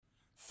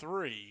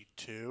3,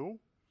 2.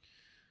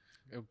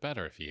 It would be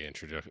better if you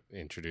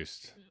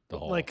introduced the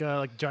whole...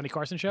 Like Johnny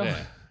Carson show?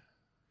 Yeah.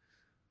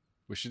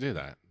 We should do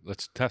that.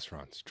 Let's test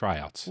runs,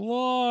 tryouts.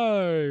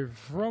 Live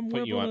from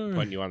Putting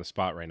you on the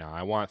spot right now.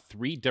 I want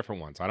 3 different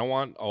ones. I don't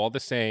want all the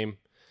same.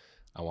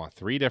 I want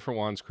 3 different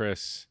ones,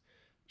 Chris.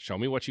 Show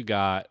me what you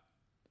got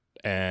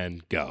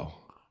and go.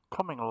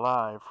 Coming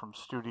live from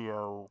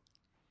Studio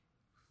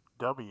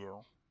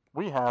W,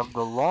 we have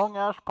the Long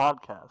Ash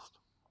Podcast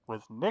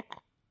with Nick,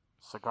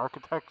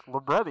 Cigarchitect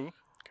Libretti,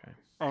 Okay.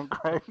 and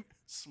Craig,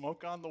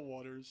 Smoke on the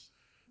Waters,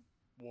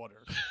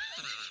 Water.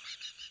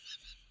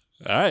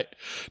 All right.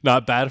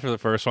 Not bad for the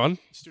first one.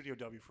 Studio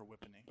W for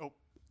Whippany. Oh,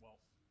 well.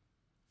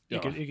 Who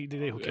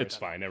cares? It's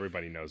fine.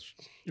 Everybody knows.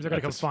 If they're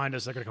going to come find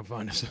us, they're going to come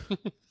find us.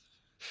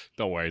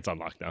 Don't worry. It's on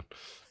lockdown.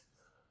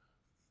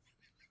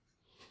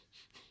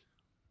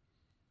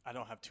 I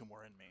don't have 2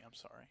 more in me. I'm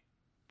sorry.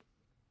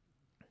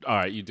 All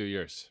right. You do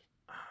yours.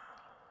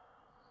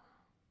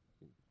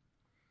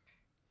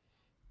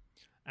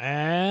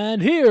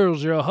 And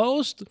here's your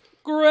host,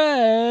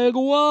 Greg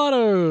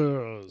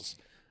Waters,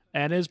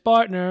 and his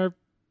partner,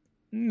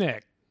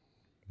 Nick.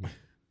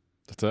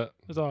 That's it.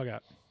 That's all I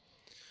got.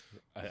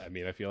 I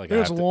mean, I feel like It's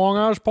I have to... Long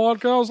Ash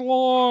Podcast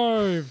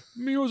Live.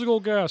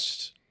 Musical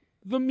guest,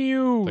 The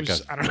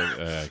Muse.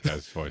 That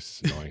guy's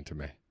voice is annoying to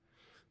me.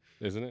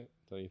 Isn't it?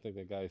 Don't you think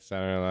that guy's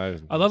Saturday Night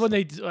Live? I love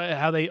when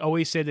how they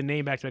always say the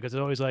name back to me because it's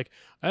always like,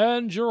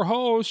 and your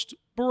host,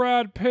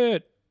 Brad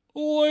Pitt.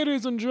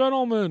 Ladies and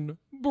gentlemen,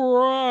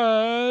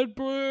 Brad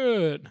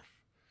Pitt.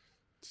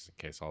 Just in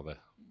case all the...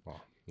 Well,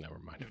 never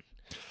mind.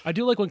 I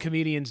do like when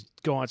comedians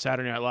go on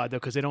Saturday Night Live, though,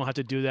 because they don't have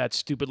to do that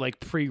stupid,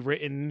 like,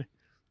 pre-written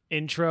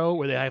intro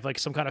where they have, like,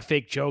 some kind of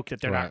fake joke that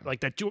they're not...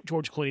 Like, that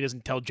George Clooney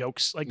doesn't tell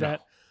jokes like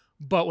that.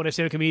 But when a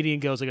stand-up comedian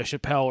goes, like, a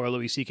Chappelle or a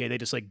Louis C.K., they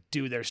just, like,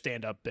 do their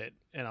stand-up bit,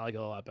 and I like it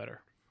a lot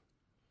better.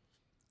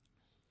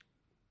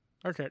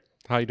 Okay.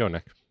 How you doing,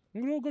 Nick?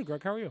 I'm doing good,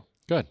 Greg. How are you?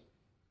 Good.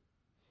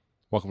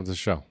 Welcome to the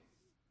show.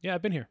 Yeah,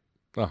 I've been here.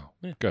 Oh,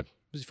 Yeah. good.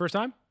 This is your first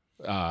time?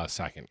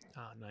 Second.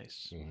 Ah,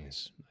 nice. Mhm.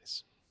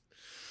 Nice.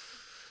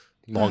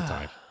 Long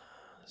time.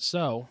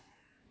 So,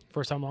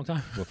 first time, long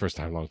time? Well, first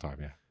time, long time,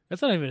 yeah.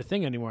 That's not even a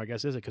thing anymore, I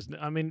guess, is it? Because,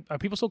 I mean, are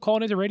people still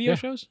calling into radio Yeah.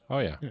 shows? Oh,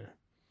 yeah. Yeah.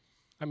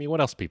 I mean,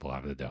 what else people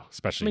have to do?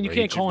 Especially I mean, you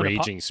can't call in a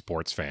raging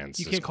sports fans.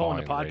 You just can't call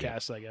into calling the radio.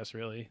 podcasts, I guess,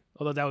 really.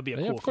 Although that would be a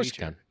Yeah, cool of course you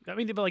feature. I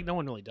mean, but like no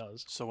one really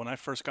does. So when I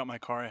first got my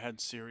car, I had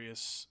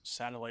Sirius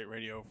satellite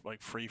radio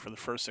like free for the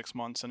first 6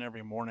 months, and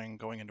every morning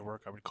going into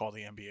work, I would call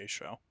the NBA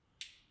show.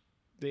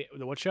 The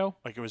what show?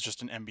 Like it was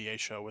just an NBA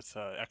show with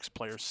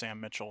ex-player Sam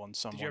Mitchell and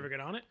someone. Did you ever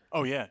get on it?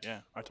 Oh yeah.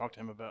 I talked to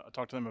them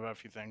about a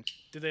few things.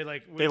 Did they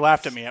like? They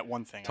laughed at me at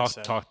one thing I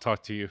said.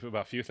 Talk to you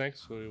about a few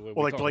things. What Well,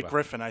 we like talking Blake about?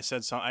 Griffin, I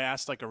said I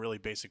asked like a really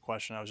basic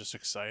question. I was just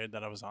excited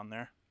that I was on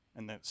there,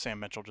 and that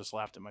Sam Mitchell just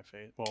laughed at my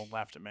face. Well,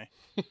 laughed at me.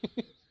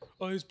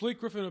 Oh, is Blake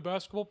Griffin a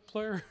basketball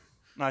player?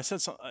 No, I said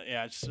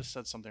I just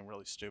said something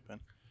really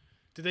stupid.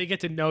 Did they get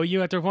to know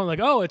you at their point? Like,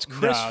 oh, it's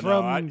Chris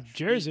from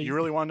Jersey. You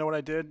really want to know what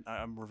I did?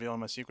 I'm revealing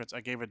my secrets.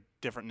 I gave a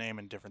different name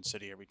in different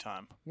city every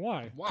time.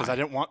 Why? Because I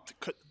didn't want,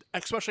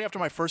 especially after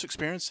my first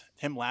experience,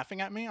 him laughing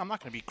at me. I'm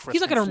not going to be Chris.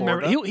 He's not going gonna to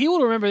remember. He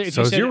will remember. If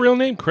So you is said your real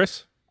name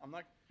Chris? I'm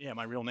not. Yeah,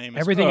 my real name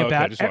is. Everything Oh, okay,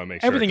 about I just want to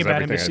make sure, everything 'cause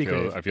about him is everything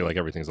secret. I feel like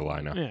everything's a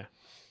lie now. Yeah.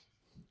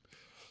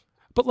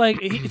 But like,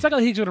 it's not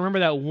like he's gonna remember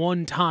that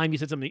one time you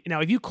said something. Now,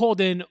 if you called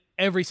in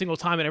every single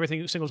time and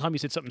every single time you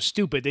said something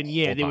stupid, then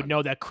yeah, Hold they would on.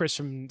 know that Chris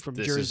from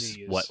This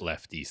Jersey is what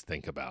lefties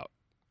think about.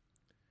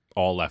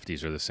 All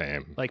lefties are the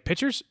same. like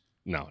pitchers.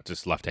 No,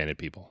 just left-handed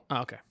people.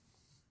 Oh, okay.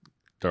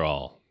 They're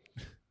all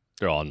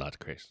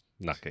nutcase.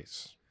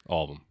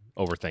 All of them.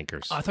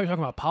 Overthinkers. Oh, I thought you were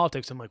talking about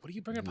politics. I'm like, what are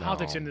you bringing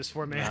politics in this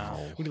for, man?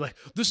 no. You'd be like,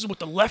 this is what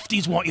the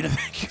lefties want you to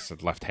think.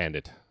 It's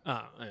left-handed.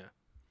 Oh,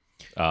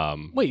 yeah.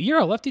 Wait, you're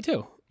a lefty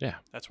too? Yeah,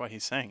 That's why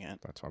he's saying it.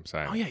 that's what I'm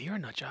saying. Oh yeah, you're a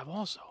nut job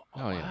also.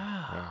 Oh, yeah.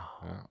 Wow.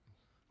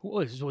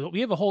 Yeah. We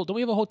have a whole. Don't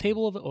we have a whole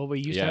table of? Or we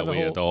used to have a we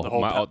whole.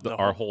 had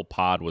our whole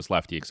pod was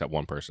lefty except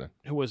one person.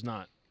 Who was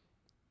not?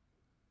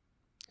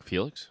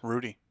 Felix?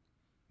 Rudy.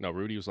 No,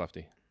 Rudy was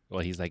lefty. Well,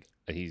 he's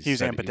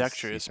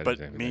ambidextrous, said but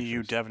he's me, you,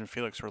 ambidextrous. Devin, and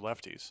Felix were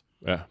lefties.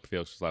 Yeah,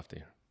 Felix was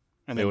lefty.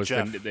 And It then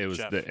was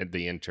Jeff.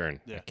 the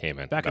intern Yeah. that came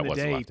in. Back that in the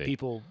wasn't day, lefty.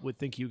 people would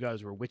think you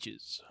guys were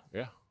witches.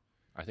 Yeah,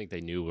 I think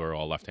they knew we were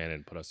all left-handed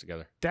and put us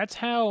together. That's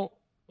how.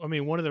 I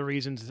mean, one of the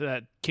reasons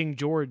that King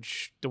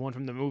George, the one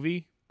from the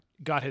movie,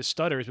 got his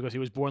stutters because he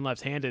was born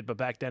left-handed. But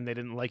back then, they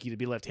didn't like you to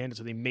be left-handed,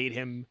 so they made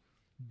him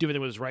do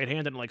everything with his right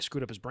hand and like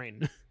screwed up his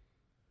brain.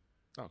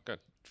 Oh, good.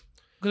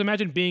 Because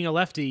imagine being a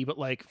lefty, but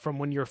like from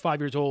when you're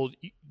 5 years old,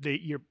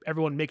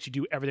 everyone makes you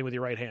do everything with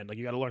your right hand. Like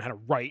you got to learn how to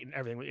write and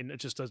everything, and it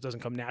just doesn't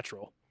come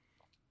natural.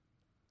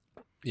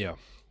 Yeah,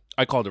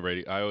 I called the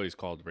radio. I always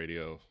called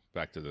radio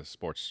back to the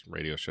sports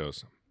radio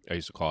shows. I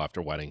used to call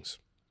after weddings.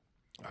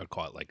 I would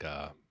call it like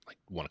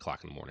 1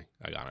 o'clock in the morning.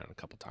 I got on a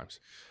couple times.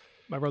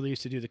 My brother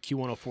used to do the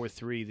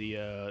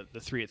Q1043, the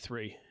 3 at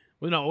 3.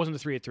 Well, no, it wasn't the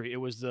 3 at 3. It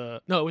was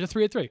a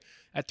 3 at 3.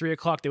 At 3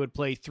 o'clock, they would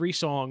play 3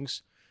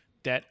 songs,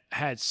 that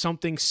had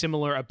something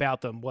similar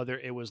about them, whether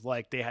it was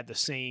like they had the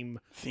same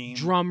Theme.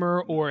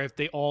 drummer or if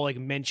they all like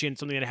mentioned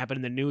something that happened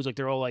in the news. Like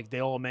they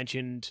all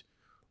mentioned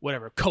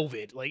whatever,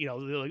 COVID. Like, they're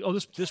like, oh,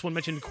 this one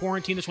mentioned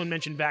quarantine, this one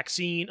mentioned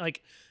vaccine,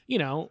 like,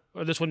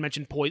 or this one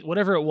mentioned poison,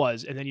 whatever it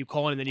was, and then you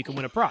call in and then you can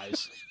win a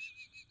prize.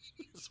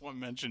 This one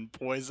mentioned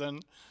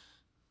poison.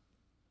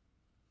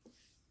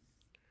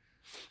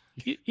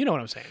 You know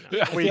what I'm saying? Though.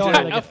 Yeah, They all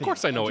had, like, a of theme.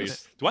 course I know what you.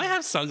 Do I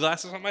have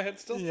sunglasses on my head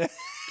still? Yeah.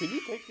 Can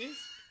you take these?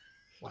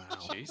 Wow.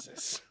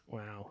 Jesus.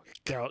 Wow.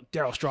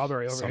 Daryl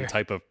Strawberry over Some here.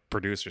 type of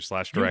producer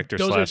slash director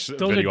Those are- slash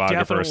those are videographer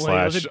definitely-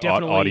 slash those are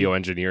definitely- audio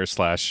engineer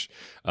slash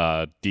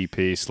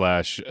DP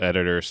slash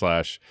editor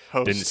slash.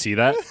 Host. Didn't see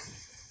that.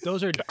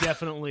 Those are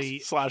definitely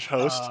Slash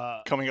host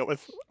coming up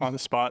with on the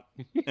spot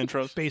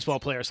intros. baseball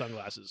player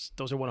sunglasses.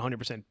 Those are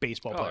 100%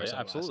 baseball player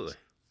sunglasses. absolutely.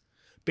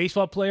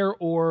 Baseball player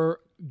or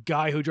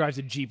guy who drives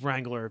a Jeep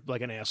Wrangler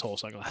like an asshole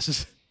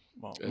sunglasses.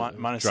 Well,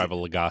 minus Drive a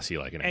Legacy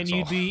like an And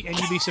asshole.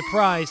 you'd be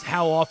surprised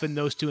how often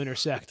those two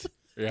intersect.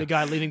 Yeah. The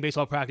guy leaving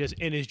baseball practice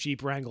in his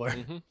Jeep Wrangler.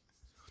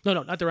 No,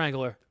 not the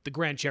Wrangler. The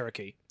Grand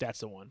Cherokee. That's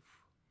the one.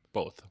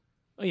 Both.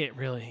 Oh yeah,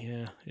 really?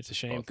 Yeah, it's a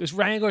shame Both. because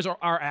Wranglers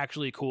are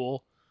actually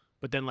cool,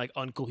 but then like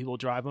uncool people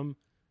drive them.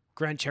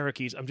 Grand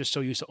Cherokees, I'm just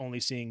so used to only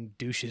seeing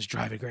douches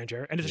driving Grand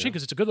Cherokee, and it's a shame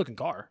because it's a good looking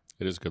car.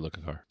 It is a good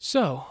looking car.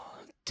 So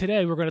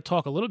today we're going to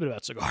talk a little bit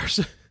about cigars.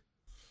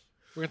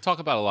 We're gonna talk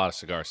about a lot of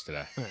cigars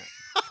today.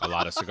 A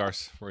lot of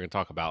cigars. We're gonna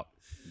talk about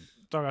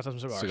Talk about some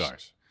cigars.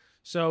 cigars.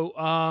 So,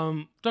 talk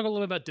a little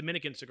bit about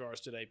Dominican cigars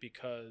today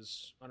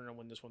because I don't know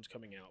when this one's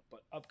coming out, but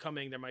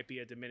upcoming there might be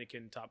a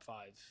Dominican top 5.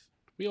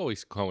 We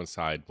always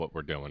coincide what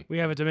we're doing. We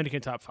have a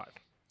Dominican top 5.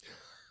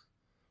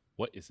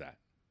 What is that?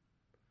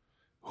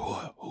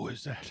 Who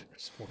is that?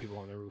 There's 4 people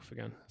on the roof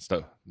again.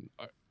 So,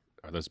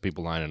 are those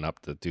people lining up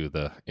to do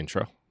the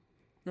intro?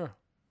 Yeah.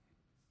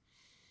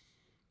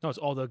 No, it's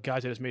all the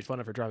guys that just made fun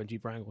of for driving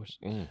Jeep Wranglers.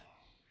 Mm.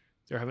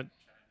 They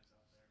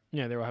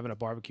were having a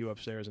barbecue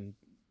upstairs and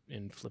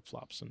in flip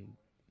flops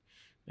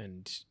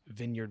and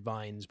Vineyard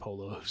Vines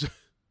polos.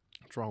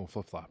 What's wrong with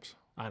flip flops?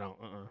 I don't.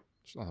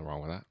 There's nothing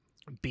wrong with that.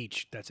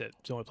 Beach. That's it.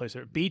 It's the only place.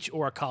 Beach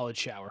or a college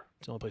shower.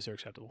 It's the only place they're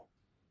acceptable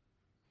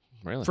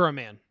Really? for a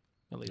man,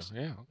 at least.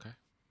 Yeah. Okay.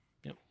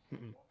 Yep.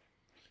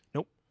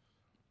 Nope.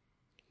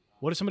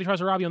 What if somebody tries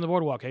to rob you on the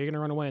boardwalk? How are you going to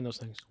run away in those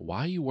things? Why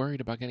are you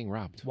worried about getting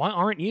robbed? Why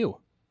aren't you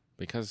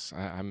Because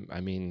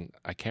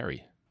I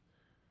carry.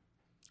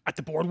 at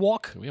the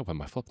boardwalk? Yeah, with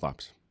my flip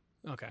flops.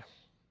 Okay.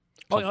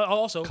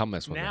 Also, come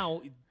mess with me.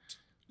 now,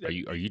 Are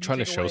you trying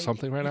to take show away-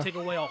 something right you now? take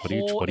away a What are you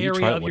whole what are you area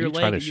trying of what are your you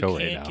trying to leg that show you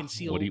right can't now?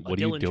 conceal What are a you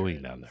Dillinger doing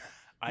in. down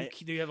there?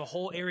 You have a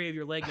whole area of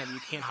your leg now that you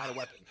can't hide a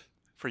weapon.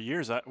 For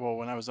years,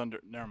 when I was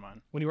never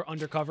mind. When you were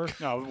undercover?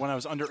 No, when I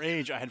was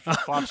underage, I had flip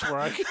flops where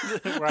I could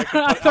put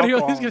I thought he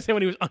was alcohol. going to say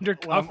when he was When I'm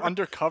undercover.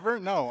 undercover?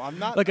 No, I'm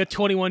not. Like a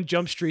 21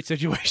 Jump Street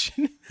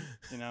situation.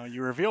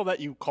 You reveal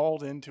that you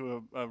called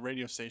into a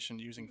radio station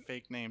using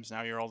fake names.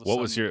 Now you're all of a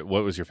What sudden.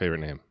 was your favorite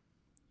name?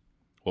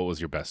 What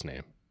was your best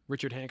name?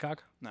 Richard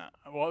Hancock? Nah,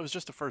 well, it was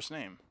just the first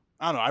name.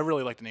 I don't know. I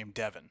really like the name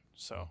Devin,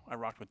 so I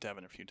rocked with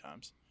Devin a few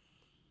times.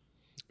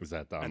 Is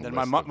that the And on then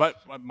the my list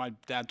my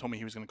dad told me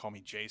he was going to call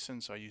me Jason,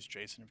 so I used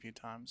Jason a few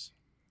times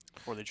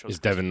before they chose. Is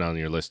Devin on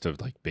your list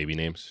of like baby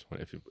names?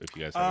 If you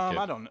guys have a kid?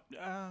 I don't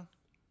know.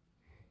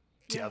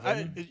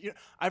 Devin?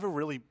 I have a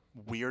really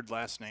weird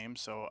last name,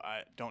 so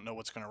I don't know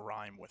what's going to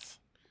rhyme with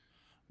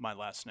my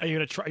last name. Are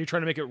you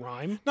trying to make it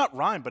rhyme? Not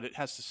rhyme, but it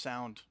has to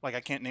sound like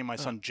I can't name my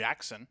son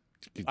Jackson.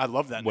 I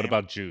love that What name.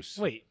 about Juice?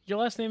 Wait, your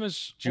last name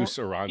is Juice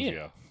or,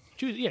 Orangio.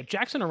 Yeah,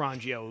 Jackson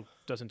Orangio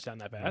doesn't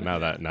sound that bad. Now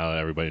that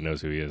everybody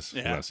knows who he is, it's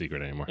Yeah. not a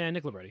secret anymore. Yeah,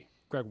 Nick Libretti,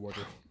 Greg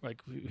Warder.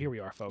 Like here we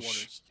are, folks.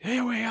 Waters.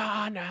 Here we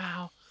are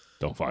now.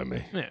 Don't find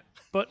me. Yeah,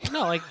 but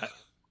no, like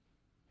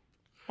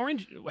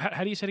Orange.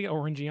 How do you say it again?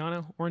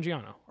 Orangiano.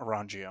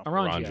 Orangio.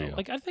 Orangio.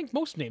 Like I think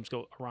most names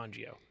go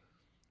Orangio.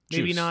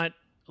 Maybe Juice. not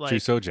like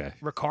Juice OJ.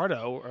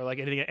 Ricardo or like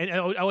anything. And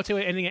I would say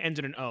anything that ends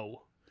in an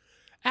O.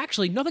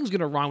 Actually, nothing's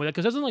gonna rhyme with that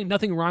because doesn't like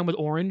nothing rhyme with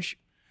orange.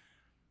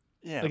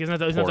 Yeah. Like isn't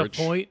that the Porridge.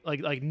 point?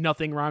 Like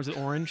nothing rhymes with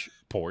orange.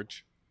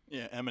 Porridge.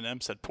 Yeah,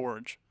 Eminem said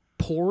porridge.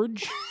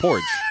 Porridge.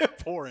 Porridge.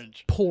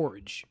 Porridge.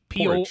 Porridge.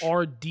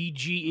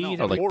 P-O-R-D-G-E. No. Is Oh,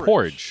 that like Porridge.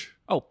 porridge.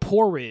 Oh,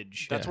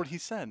 porridge. That's Yeah. what he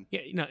said.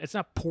 Yeah, no, it's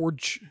not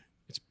porridge.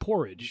 It's You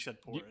porridge.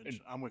 said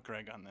porridge. I'm with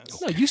Greg on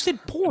this. No, you said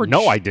porridge.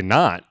 No, I did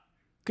not.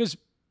 Because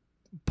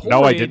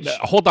No, I didn't.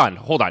 Hold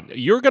on.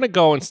 You're going to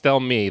go and tell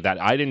me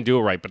that I didn't do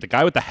it right, but the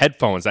guy with the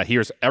headphones that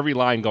hears every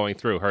line going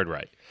through heard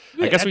right.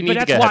 I guess we need to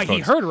that's get why headphones.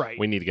 he heard right.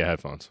 We need to get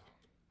headphones.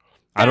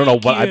 I don't know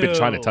Thank what I've been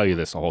trying to you. tell you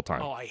this the whole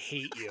time. Oh, I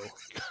hate you.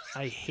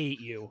 I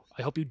hate you.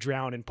 I hope you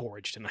drown in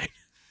porridge tonight.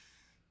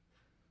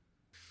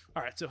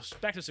 All right, so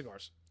back to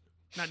cigars.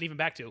 Not even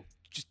back to,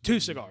 just 2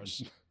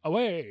 cigars.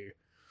 Away.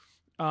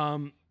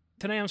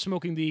 Today I'm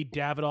smoking the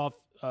Davidoff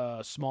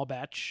small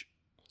batch.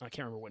 I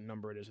can't remember what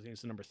number it is. I think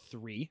it's the number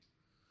 3.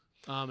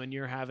 And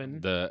you're having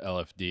The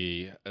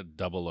LFD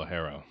double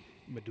Ojero.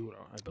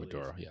 Maduro, I believe.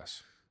 Maduro,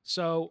 yes.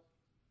 So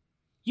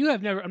You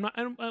have never. I'm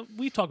not.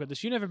 We talked about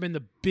this. You've never been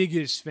the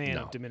biggest fan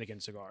No. of Dominican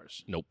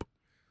cigars. Nope.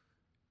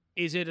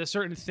 Is it a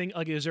certain thing?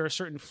 Like, is there a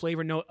certain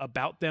flavor note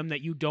about them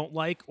that you don't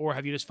like, or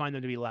have you just find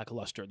them to be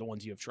lackluster? The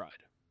ones you have tried.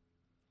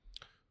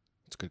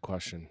 That's a good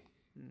question.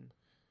 Hmm.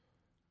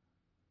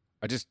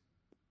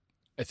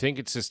 I think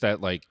it's just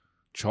that like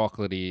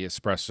chocolatey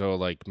espresso,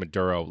 like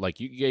Maduro. Like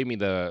you gave me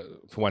the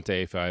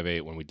Fuente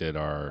A58 when we did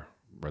our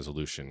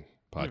resolution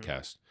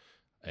podcast,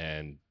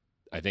 and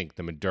I think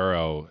the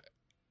Maduro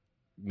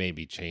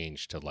maybe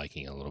changed to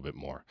liking it a little bit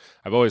more.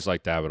 I've always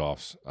liked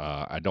Davidoff's.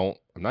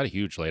 I'm not a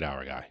huge late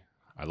hour guy.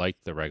 I like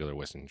the regular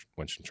Winston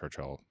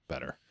Churchill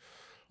better.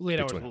 Late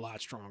hour is Between- a lot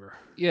stronger.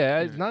 Yeah,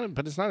 it's not,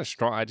 but it's not as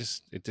strong. It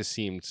just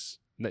seems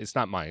it's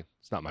not my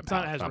not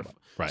palate. as Not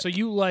right. So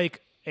you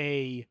like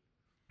a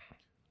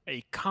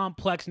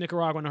complex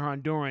Nicaraguan or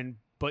Honduran,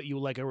 but you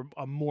like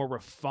a more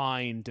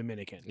refined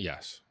Dominican.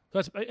 Yes.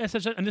 So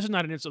and this is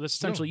not an insult. That's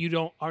essentially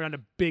you are not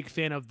a big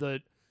fan of the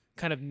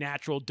kind of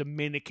natural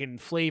Dominican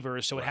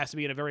flavors, so it has to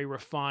be in a very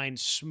refined,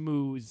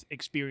 smooth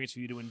experience for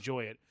you to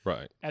enjoy it.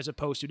 Right. As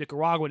opposed to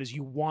Nicaraguan, is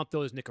you want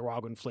those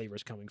Nicaraguan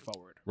flavors coming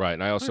forward. Right.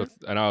 And I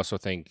also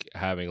think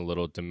having a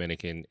little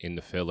Dominican in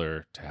the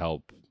filler to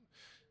help,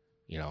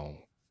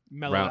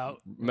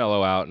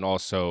 mellow out, and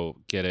also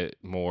get it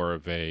more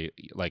of a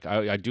like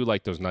I do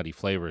like those nutty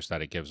flavors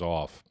that it gives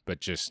off, but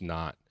just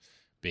not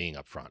being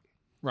upfront.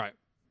 Right.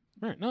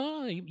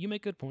 No, you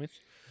make good points.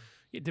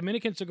 Yeah,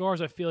 Dominican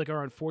cigars, I feel like,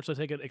 are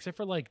unfortunately taken, except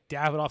for like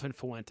Davidoff and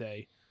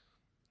Fuente.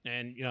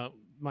 And,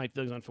 my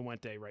feelings on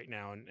Fuente right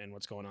now and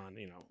what's going on,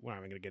 we're not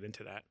even going to get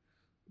into that.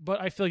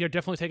 But I feel like they're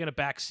definitely taking a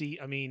back seat.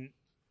 I mean,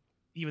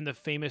 even the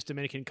famous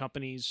Dominican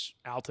companies,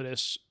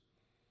 Altadis,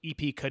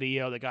 EP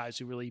Carrillo, the guys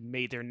who really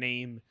made their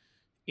name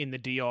in the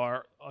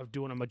DR, are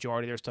doing a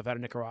majority of their stuff out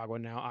of Nicaragua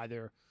now,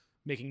 either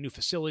making new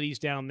facilities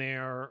down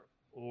there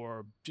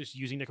or just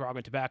using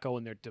Nicaraguan tobacco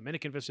in their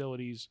Dominican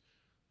facilities.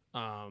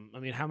 I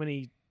mean, how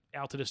many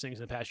Altadis things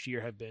in the past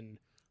year have been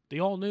the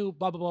all new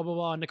blah blah blah blah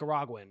blah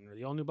Nicaraguan or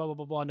the all new blah blah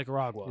blah blah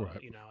Nicaragua?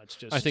 Right. It's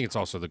just. I think it's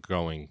also the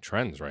growing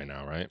trends right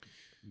now, right?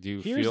 Do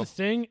you Here's feel? the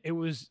thing: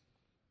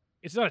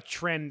 it's not a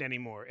trend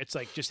anymore. It's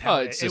like just how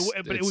it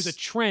was a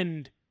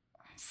trend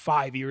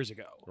 5 years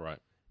ago. Right.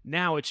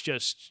 Now it's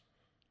just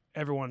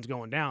everyone's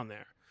going down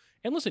there.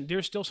 And listen,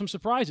 there's still some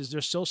surprises.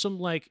 There's still some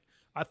like.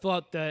 I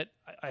thought that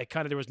I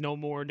kind of there was no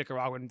more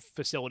Nicaraguan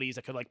facilities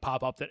that could like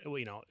pop up that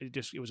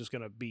it was just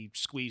going to be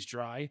squeezed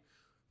dry.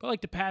 But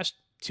like the past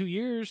 2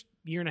 years,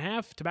 year and a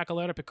half,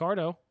 Tabacalera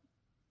Picardo,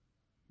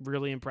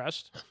 really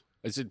impressed.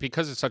 Is it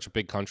because it's such a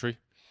big country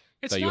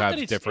It's that not you have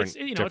that different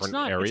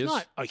areas? It's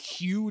not a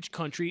huge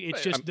country.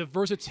 It's just the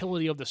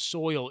versatility of the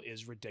soil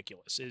is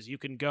ridiculous. Is you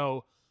can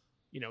go,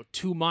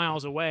 2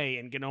 miles away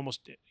and get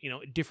almost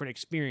a different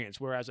experience.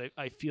 Whereas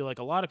I feel like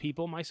a lot of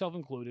people, myself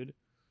included,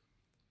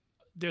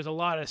 there's a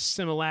lot of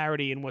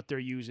similarity in what they're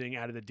using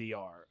out of the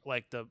DR.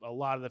 Like a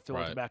lot of the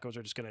filler tobaccos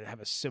are just going to have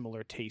a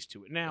similar taste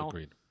to it. Now,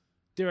 Agreed.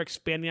 they're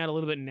expanding out a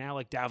little bit now,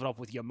 like Davidoff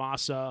with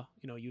Yamasa,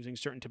 using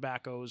certain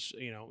tobaccos,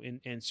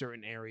 in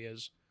certain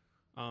areas.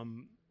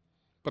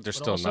 But they're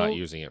still also not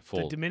using it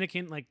full. The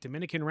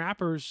Dominican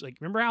wrappers, like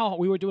remember how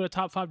we were doing a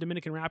top 5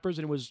 Dominican wrappers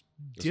and it was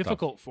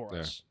difficult for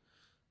us.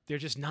 They're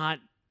just not.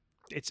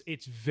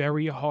 It's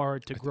very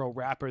hard to grow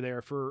wrapper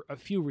there for a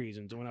few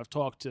reasons. And when I've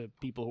talked to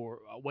people who are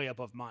way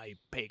above my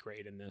pay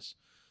grade in this,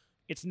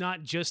 it's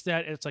not just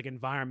that it's like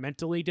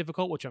environmentally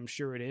difficult, which I'm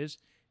sure it is.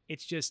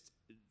 It's just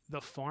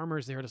the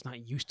farmers there are just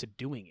not used to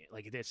doing it.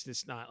 Like it's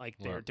just not like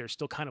they're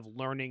still kind of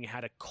learning how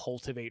to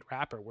cultivate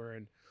wrapper. Where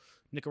in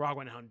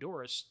Nicaragua and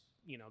Honduras,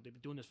 they've been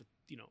doing this for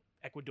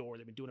Ecuador,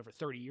 they've been doing it for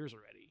 30 years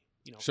already.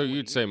 So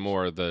you'd say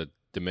more of the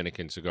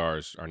Dominican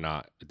cigars are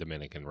not a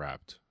Dominican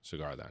wrapped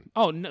cigar then?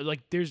 Oh no,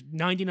 like there's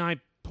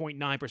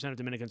 99.9% of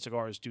Dominican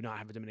cigars do not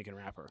have a Dominican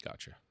wrapper.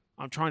 Gotcha.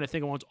 I'm trying to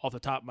think of ones off the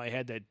top of my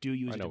head that do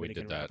use I a know we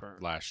Dominican did that wrapper.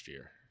 last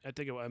year.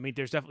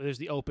 There's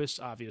the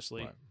Opus,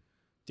 obviously. Right.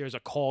 There's a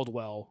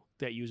Caldwell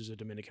that uses a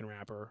Dominican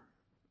wrapper,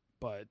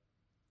 but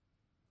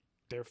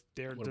What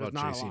there's about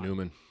not a JC lot.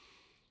 Newman?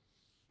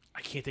 I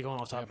can't think of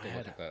one off the top of my Look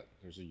head. at that.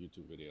 There's a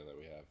YouTube video that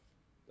we have.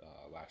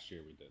 Last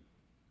year we did.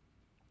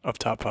 Of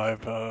top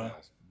 5.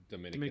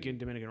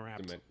 Dominican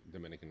wraps.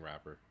 Dominican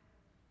wrapper.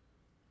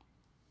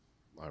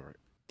 All right.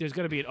 There's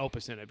got to be an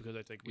Opus in it because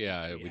I think we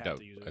Yeah, had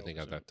to use an I think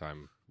Opus at in it. that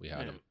time we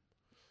had them.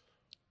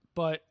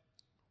 But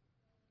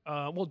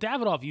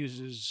Davidoff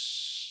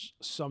uses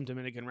some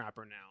Dominican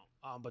wrapper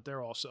now, but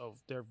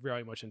they're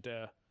very much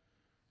into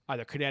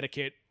either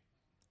Connecticut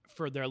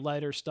for their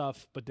lighter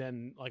stuff, but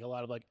then like a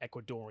lot of like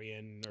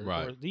Ecuadorian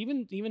or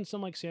even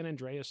some like San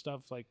Andreas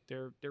stuff. Like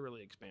they're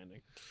really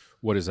expanding.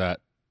 What is that?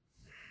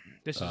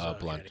 This is blend.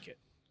 Connecticut.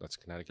 That's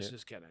Connecticut. This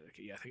is Connecticut.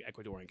 Yeah, I think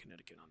Ecuadorian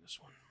Connecticut on this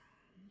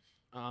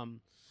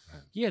one.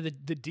 Yeah, the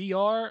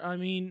DR. I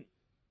mean,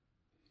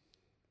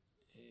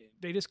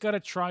 they just got to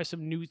try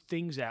some new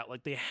things out.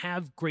 Like they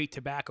have great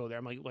tobacco there.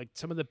 I'm like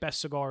some of the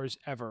best cigars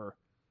ever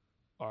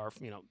are,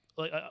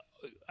 like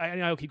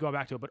I keep going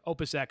back to it, but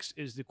Opus X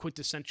is the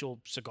quintessential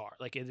cigar.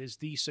 Like it is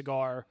the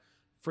cigar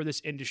for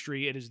this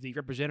industry. It is the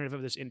representative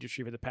of this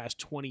industry for the past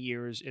 20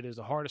 years. It is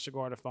the hardest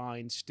cigar to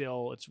find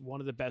still. It's one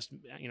of the best,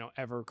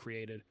 ever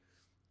created.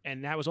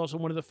 And that was also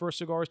one of the first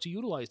cigars to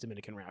utilize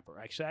Dominican wrapper.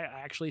 Actually,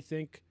 I actually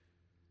think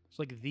it's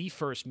like the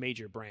first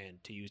major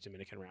brand to use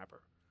Dominican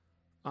wrapper.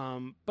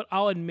 But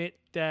I'll admit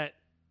that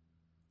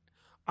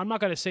I'm not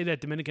going to say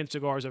that Dominican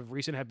cigars of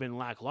recent have been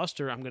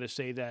lackluster. I'm going to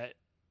say that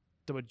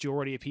the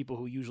majority of people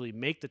who usually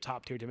make the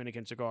top tier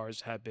Dominican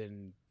cigars have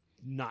been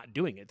not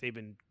doing it. They've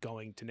been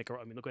going to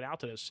Nicaragua. I mean, look at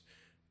Altadis.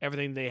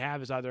 Everything they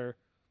have is either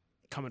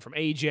coming from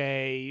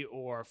AJ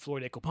or Flor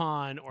de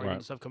Copan or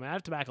even stuff coming out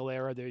of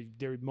Tabacalera.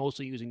 They're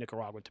mostly using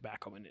Nicaraguan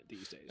tobacco in it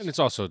these days. And it's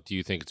also, do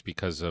you think it's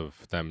because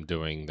of them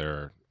doing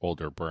their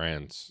older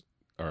brands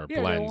or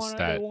blends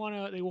they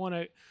want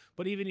to.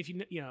 But even if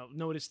you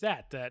notice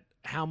that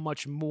how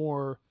much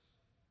more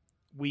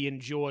we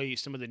enjoy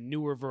some of the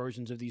newer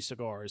versions of these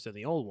cigars than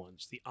the old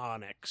ones, the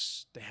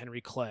Onyx, the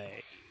Henry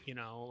Clay,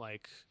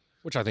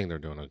 which I think they're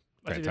doing a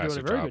I think they're doing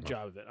a very good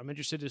job of it. I'm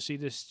interested to see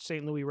this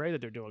St. Louis Ray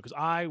that they're doing, because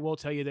I will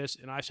tell you this,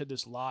 and I've said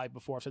this live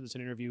before, I've said this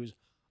in interviews,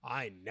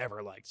 I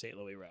never liked St.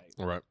 Louis Ray.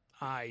 Right.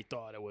 I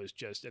thought it was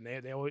just, and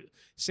they always,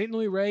 St.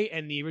 Louis Ray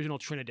and the original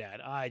Trinidad,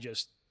 I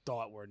just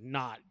thought were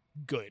not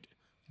good.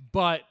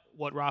 But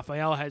what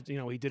Rafael had,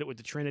 he did it with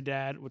the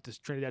Trinidad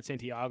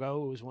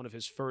Santiago. It was one of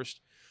his first,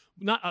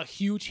 not a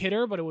huge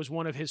hitter, but it was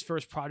one of his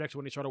first projects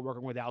when he started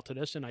working with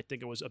Altadis, and I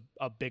think it was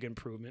a big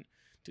improvement.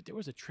 Dude, there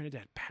was a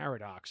Trinidad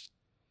Paradox.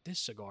 This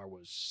cigar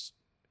was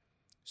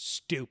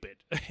stupid.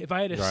 If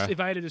I had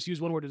to just use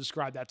one word to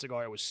describe that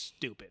cigar, it was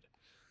stupid.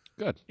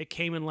 Good. It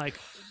came in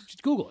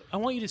just Google it. I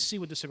want you to see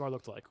what the cigar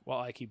looked like while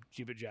I keep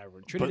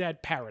jabbering.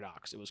 Trinidad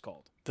Paradox, it was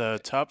called. The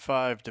top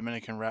 5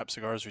 Dominican wrap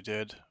cigars we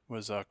did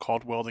was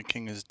Caldwell the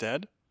King is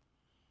Dead,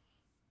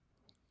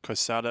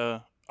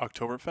 Quesada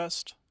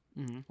Oktoberfest,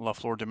 La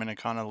Flor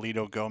Dominicana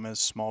Lido Gomez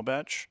Small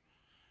Batch,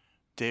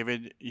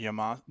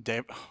 Davidoff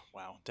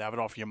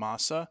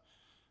Yamasa,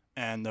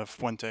 and the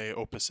Fuente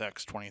Opus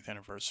X 20th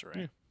anniversary.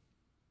 Yeah.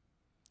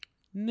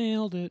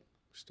 Nailed it.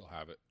 Still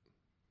have it.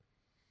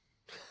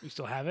 We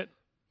still have it?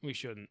 We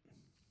shouldn't.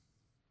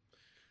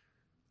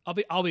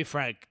 I'll be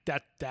frank.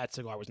 That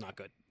cigar was not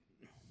good,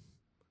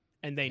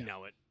 and they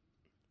know it.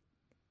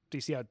 Do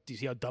you see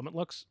how dumb it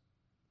looks?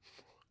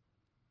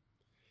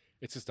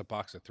 It's just a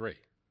box of 3.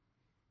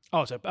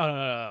 Oh, so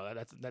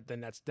no.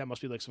 That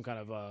must be like some kind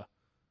of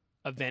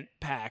event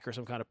pack or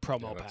some kind of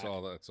promo pack. That's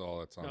all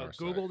that's on our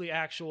Google site. the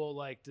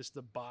actual just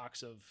the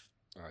box of.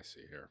 I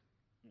see here.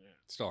 Yeah.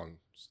 It's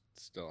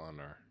still on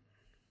our.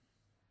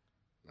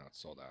 No,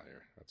 it's sold out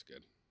here. That's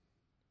good.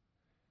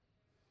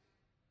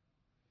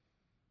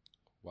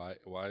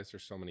 Why is there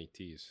so many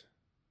T's?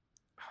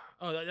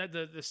 Oh,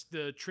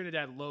 the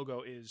Trinidad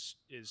logo is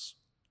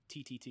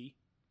TTT.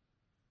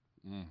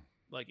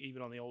 Like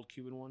even on the old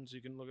Cuban ones,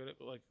 you can look at it.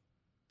 But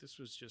this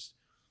was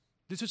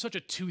such a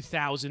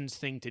 2000s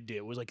thing to do.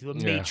 It was like the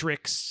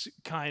Matrix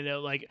kind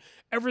of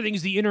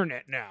everything's the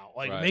internet now.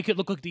 Make it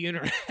look like the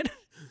internet.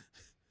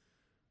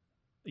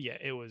 Yeah,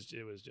 it was.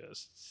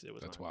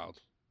 That's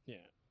wild. Yeah,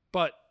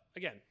 but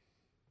again,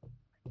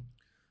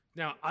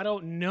 now I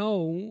don't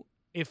know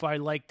if I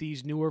like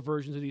these newer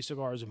versions of these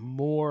cigars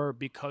more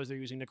because they're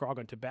using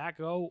Nicaraguan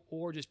tobacco,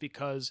 or just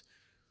because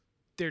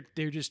they're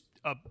just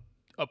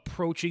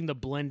approaching the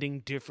blending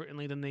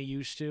differently than they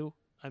used to.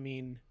 I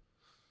mean,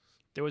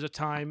 there was a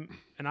time,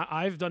 and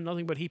I've done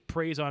nothing but heap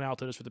praise on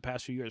Altadis for the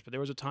past few years, but there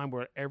was a time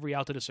where every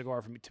Altadis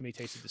cigar to me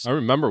tasted the same. I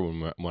remember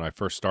when I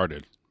first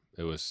started,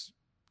 it was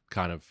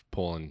kind of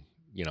pulling,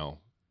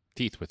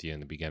 teeth with you in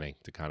the beginning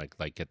to kind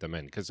of get them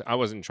in, because I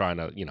wasn't trying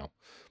to,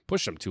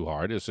 push them too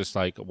hard. It's just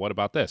what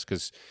about this?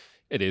 Because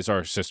it is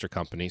our sister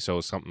company, so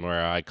it's something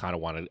where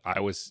I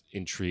was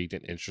intrigued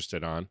and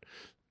interested on.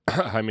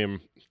 I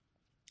mean,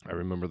 I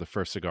remember the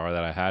first cigar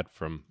that I had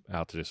from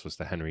Altadis was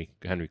the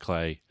Henry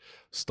Clay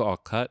Stall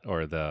Cut,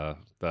 or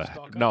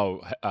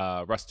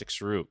Rustic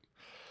Cheroot.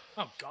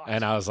 Oh God!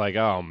 And I was like,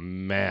 "Oh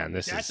man,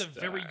 that's a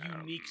very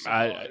unique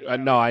cigar." I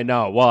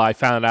know. Well, I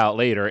found out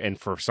later, and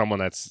for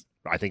someone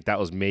I think that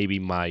was maybe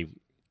my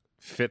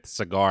 5th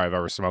cigar I've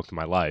ever smoked in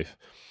my life.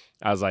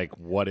 I was like,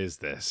 "What is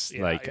this?"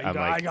 Yeah, I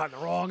got in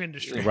the wrong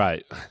industry,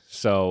 right?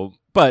 So,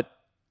 but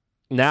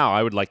now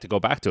I would like to go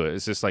back to it.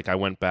 It's just I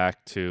went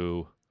back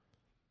to,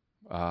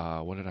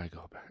 what did I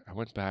go back? I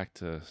went back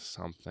to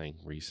something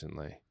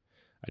recently.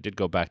 I did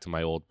go back to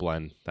my old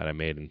blend that I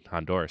made in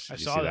Honduras. Did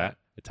you see that?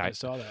 I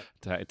saw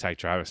that. Tagged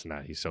Travis in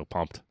that. He's so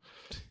pumped.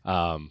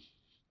 But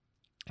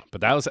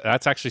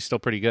that's actually still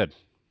pretty good.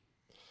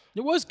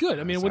 It was good.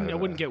 I mean, it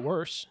wouldn't get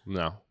worse.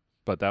 No,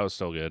 but that was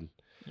still good.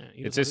 Yeah,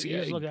 I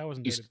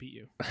wasn't there to beat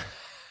you.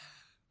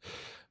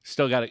 You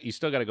still got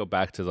to go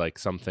back to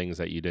some things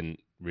that you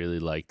didn't really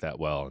like that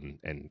well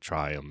and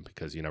try them,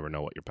 because you never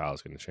know what your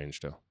palate's going to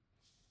change to.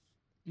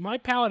 My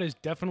palate has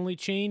definitely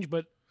changed,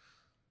 but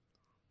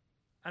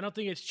I don't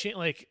think it's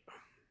changed.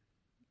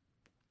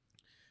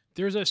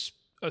 There's a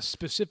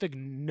specific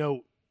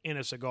note in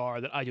a cigar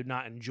that I do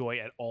not enjoy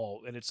at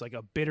all, and it's like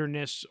a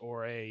bitterness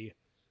or a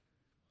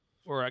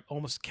or like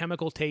almost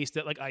chemical taste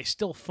that like I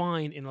still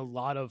find in a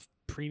lot of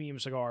premium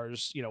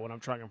cigars. You know, when I'm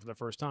trying them for the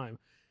first time,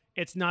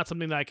 it's not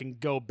something that I can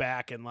go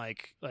back and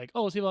like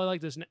oh, see if I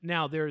like this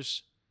now.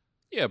 There's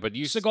but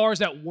you cigars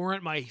that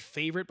weren't my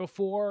favorite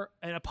before,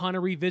 and upon a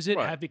revisit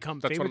Right. have become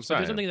That's what I'm favorites. But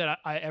there's saying. something that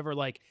I ever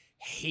like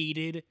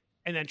hated,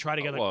 and then try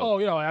to get like, well, oh,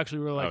 you know, I actually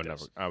really I like would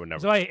this. never. I would never.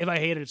 So if I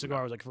hated a cigar,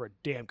 it was like for a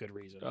damn good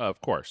reason,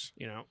 Of course.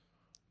 you know.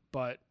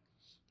 But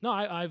no,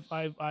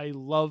 I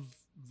love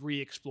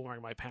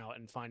re-exploring my palate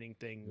and finding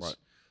things. Right.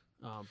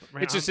 But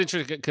man, It's just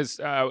interesting because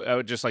I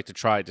would just like to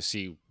try to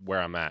see where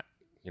I'm at,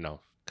 you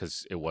know,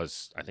 because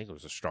I think it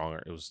was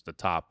it was the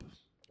top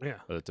yeah.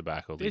 of the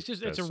tobacco. It's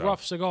just it's a so-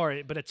 rough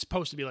cigar, but it's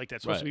supposed to be like that.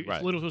 It's supposed to be Right,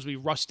 it's literally supposed to be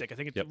rustic. I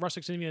think it's Yep.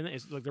 rustic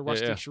is like the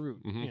rustic yeah.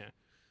 cheroot. Mhm. Yeah.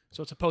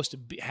 So it's supposed to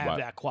have Right.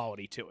 that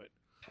quality to it.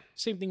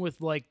 Same thing with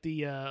like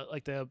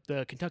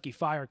the Kentucky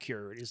Fire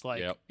Cured is like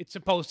Yep. it's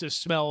supposed to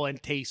smell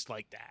and taste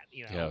like that.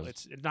 You know, Yeah.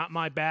 it's not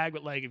my bag,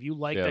 but like if you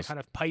like Yeah, that kind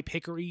of pipe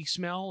hickory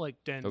smell, like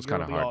then It was you'll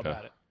kinda be hard all to-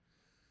 about it.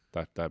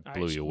 That All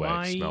blew right, you so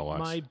away smell wise.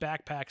 My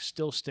backpack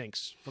still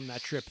stinks from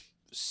that trip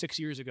 6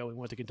 years ago we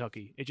went to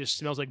Kentucky. It just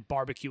smells like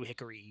barbecue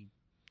hickory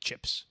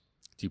chips.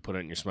 Do you put it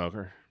in your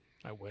smoker?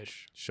 I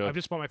wish. Should. I've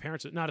just bought my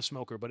parents not a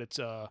smoker, but it's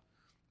a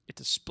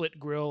split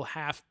grill,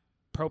 half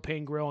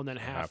propane grill, and then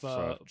half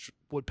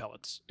wood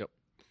pellets. Yep.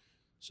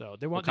 So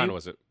they What want kind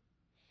was it?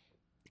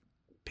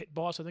 Pit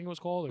Boss, I think it was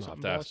called, or I'll have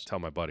something. to Boss. tell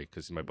my buddy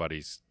because my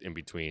buddy's in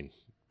between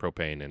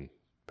propane and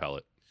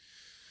pellet.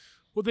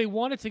 Well, I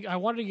wanted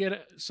to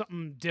get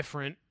something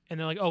different, and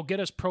they're like, "Oh, get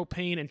us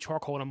propane and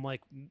charcoal," and I'm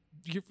like,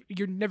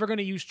 "You're never going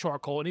to use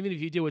charcoal, and even if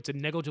you do, it's a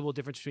negligible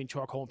difference between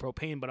charcoal and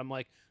propane." But I'm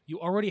like, "You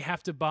already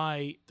have to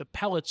buy the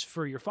pellets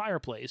for your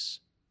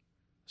fireplace."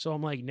 So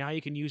I'm like, now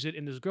you can use it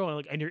in this grill,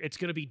 and it's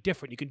going to be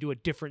different. You can do a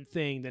different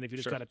thing than if you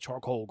just Sure. got a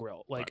charcoal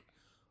grill. Like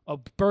Right. a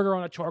burger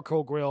on a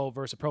charcoal grill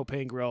versus a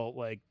propane grill,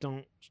 like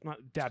it's not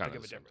that kinda big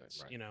of the a same thing,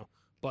 difference, right. you know.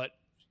 But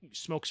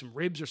smoke some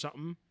ribs or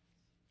something,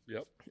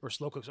 Yep. or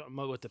slow cook something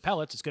with the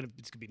pellets. It's gonna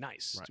be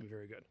nice. Right. It's gonna be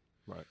very good.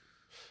 Right.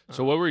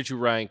 So what would you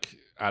rank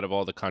out of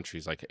all the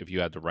countries? Like if you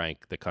had to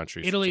rank the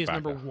countries, for Italy is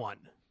tobacco? number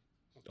one.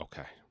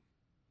 Okay.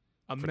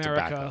 America.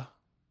 tobacco.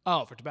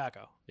 Oh, for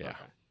tobacco. Yeah. Okay.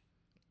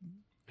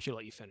 I should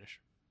let you finish.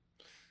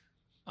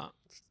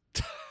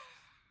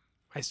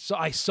 I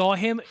saw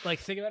him like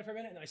think about it for a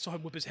minute, and I saw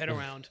him whip his head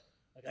around.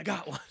 Like I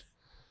got one.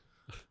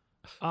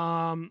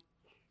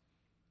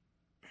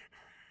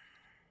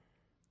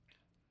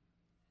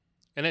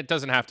 And it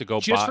doesn't have to go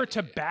Just by for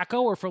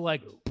tobacco or for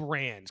like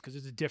brands, because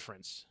there's a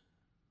difference.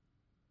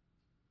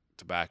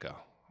 tobacco.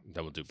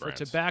 Then we'll do brands.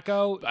 For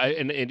tobacco,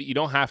 And you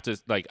don't have to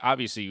like.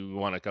 Obviously, you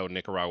want to go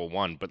Nicaragua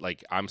one, but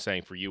like I'm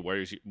saying for you,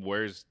 where's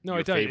No, your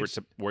I tell you, favorite?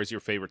 Where's your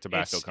favorite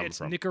tobacco coming it's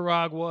from?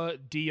 Nicaragua,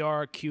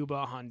 DR,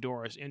 Cuba,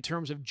 Honduras. In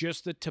terms of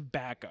just the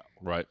tobacco,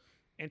 Right.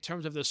 in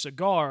terms of the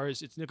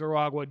cigars, it's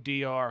Nicaragua,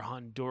 DR,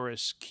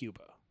 Honduras,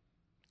 Cuba.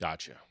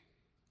 Gotcha.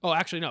 Oh,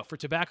 actually, no. For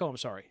tobacco, I'm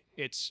sorry.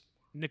 It's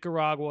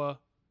Nicaragua,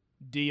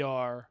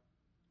 DR,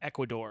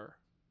 Ecuador,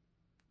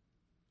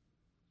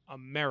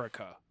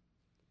 America,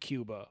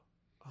 Cuba,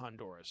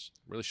 Honduras.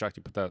 Really shocked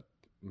you put that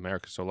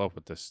America so low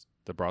with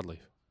the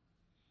broadleaf.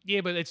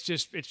 Yeah, but it's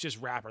just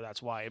wrapper.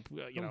 That's why,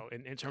 you know,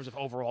 in terms of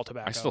overall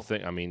tobacco. I still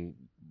think. I mean,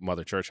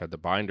 Mother Church had the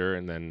binder,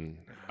 and then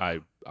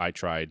I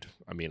tried.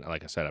 I mean,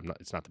 like I said,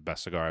 it's not the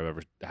best cigar I've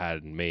ever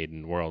had and made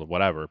in the world,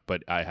 whatever.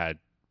 But I had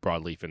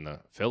broadleaf in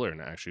the filler,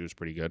 and it actually was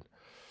pretty good.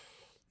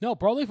 No,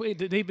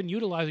 broadleaf. They've been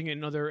utilizing it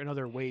in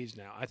other ways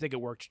now. I think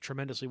it worked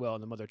tremendously well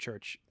in the Mother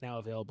Church. Now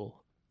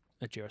available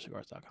at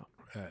jrcigars.com.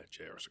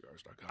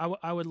 JRCigars.com.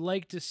 I would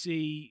like to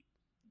see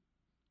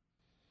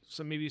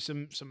maybe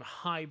some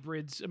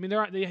hybrids. I mean,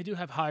 they do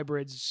have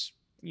hybrids.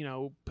 You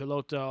know,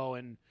 Piloto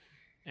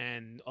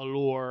and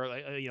Allure.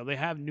 Like, you know, they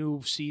have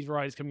new seed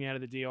varieties coming out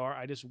of the DR.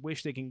 I just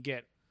wish they can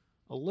get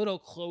a little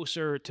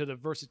closer to the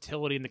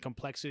versatility and the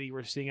complexity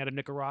we're seeing out of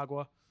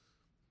Nicaragua.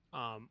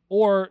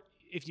 Or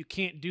if you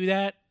can't do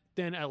that,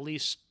 then at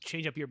least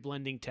change up your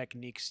blending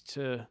techniques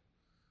to.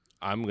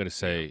 I'm gonna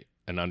say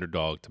an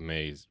underdog to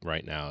me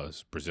right now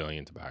is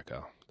Brazilian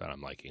tobacco that I'm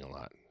liking a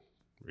lot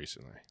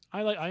recently.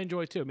 I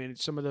enjoy it too. I mean,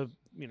 some of the,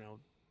 you know,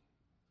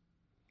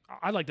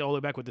 I like the all the way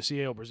back with the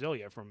CAO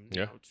Brasilia from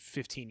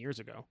 15 years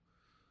ago.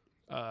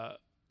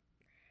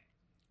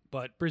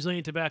 But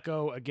Brazilian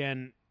tobacco,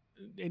 again,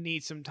 it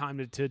needs some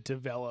time to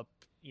develop,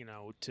 you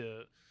know,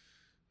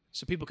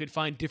 so people could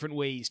find different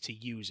ways to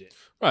use it.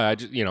 Right.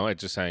 I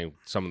just saying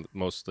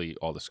mostly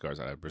all the cigars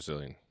I had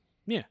Brazilian.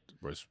 Yeah.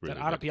 Was really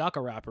That good.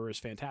 Arapiaca wrapper is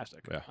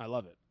fantastic. Yeah. I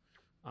love it.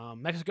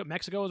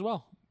 Mexico as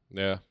well.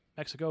 Yeah.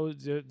 Mexico,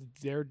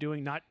 they're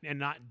doing not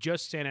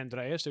just San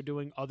Andreas, they're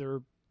doing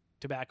other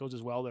tobaccos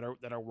as well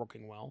that are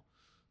working well.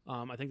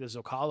 I think the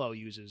Zocalo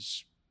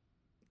uses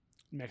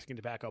Mexican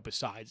tobacco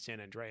besides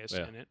San Andreas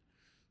in it.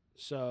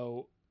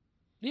 So,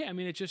 yeah, I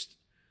mean,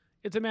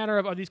 it's a matter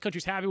of, are these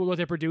countries happy with what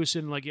they're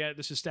producing? Like, yeah,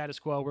 this is status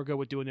quo, we're good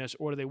with doing this,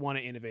 or do they want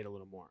to innovate a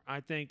little more? I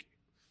think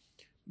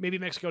maybe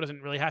Mexico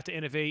doesn't really have to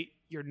innovate.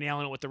 You're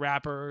nailing it with the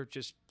wrapper.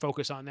 Just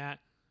focus on that.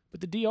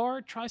 But the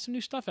DR, try some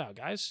new stuff out,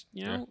 guys.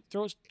 You know,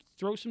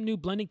 throw some new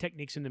blending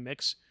techniques in the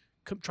mix.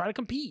 Try to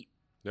compete.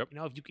 Yep. You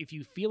know, if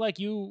you feel like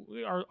you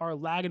are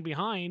lagging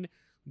behind,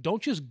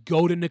 don't just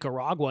go to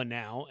Nicaragua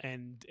now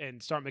and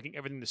start making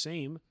everything the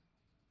same.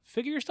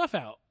 Figure your stuff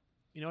out.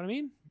 You know what I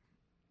mean?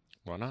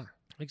 Why not?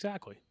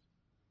 Exactly.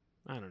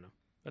 I don't know.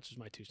 That's just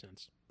my 2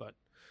 cents. But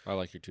I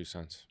like your 2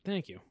 cents.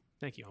 thank you.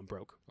 I'm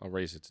broke. I'll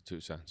raise it to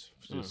 2 cents.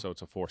 So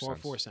it's a 4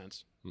 cents. 4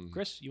 cents. Mm.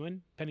 Chris, you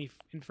in? Penny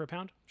in for a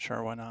pound?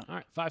 Sure, why not? All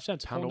right, 5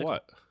 cents. Pound Whole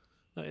of nickel.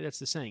 what? That's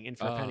the saying. In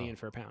for a penny, in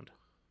for a pound.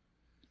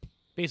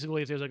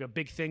 Basically, if there's like a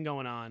big thing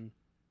going on,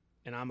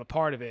 and I'm a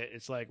part of it,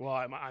 it's like, well,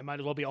 I might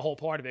as well be a whole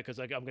part of it because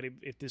like I'm gonna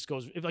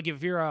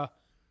if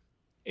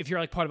you're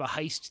like part of a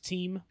heist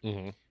team,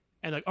 Mm-hmm.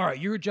 and like, all right,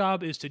 your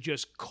job is to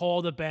just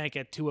call the bank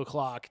at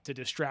 2:00 to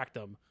distract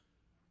them.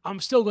 I'm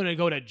still gonna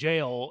go to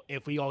jail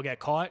if we all get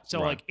caught. So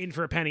Right. like, in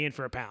for a penny, in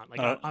for a pound. Like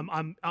I'm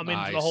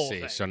into the whole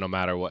thing. So no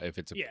matter what, if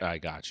it's Yeah. I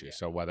got you. Yeah.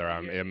 So whether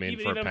I'm in Even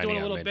for if a I'm penny, doing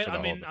a little I'm in bit, for the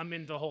whole. I'm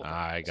in the whole thing.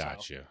 I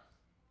got So, you.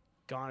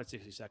 Gone in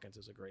 60 Seconds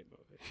is a great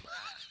movie.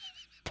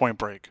 Point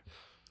Break.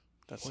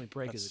 Point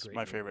Break is a that's great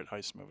my movie. favorite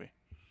heist movie.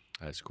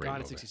 That's a great Gone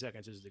in movie. 60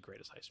 Seconds is the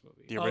greatest heist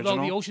movie. The Although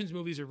original? the Ocean's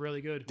movies are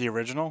really good. The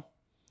original?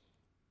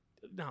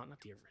 No, not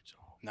the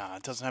original. Nah,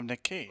 it doesn't have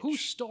Nick Cage. Who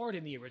starred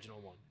in the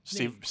original one?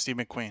 Steve Name. Steve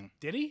McQueen.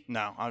 Did he?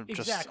 No,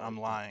 Exactly. I'm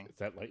lying. Is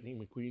that Lightning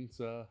McQueen's?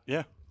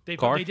 Yeah. They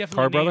Carr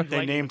definitely brother? named They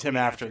Lightning named him McQueen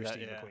after that,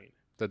 Steve yeah. McQueen.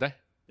 Did they?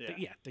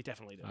 Yeah, they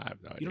definitely did. I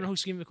have no idea. You don't know who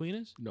Steve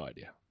McQueen is? No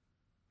idea.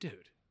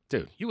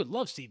 Dude, you would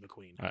love Steve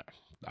McQueen.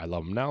 I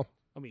love him now.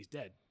 I mean, he's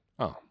dead.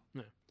 Oh.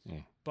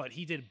 But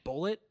he did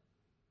Bullet.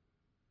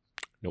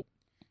 Nope.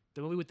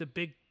 The movie with the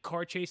big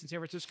car chase in San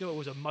Francisco. It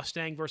was a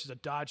Mustang versus a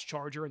Dodge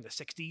Charger in the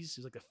 60s. It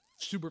was like a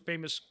super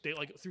famous, they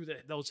like through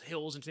those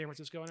hills in San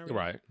Francisco and everything.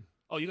 Right.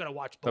 Oh, you got to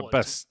watch The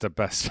Bullet.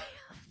 best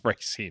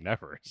race scene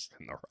ever is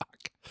in The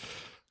Rock.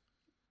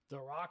 The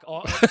Rock.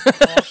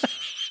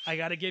 I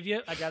got to give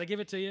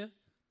it to you.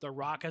 The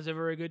Rock has a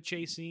very good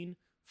chase scene.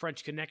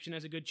 French Connection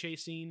has a good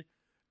chase scene.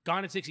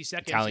 Gone in 60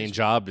 Seconds. Italian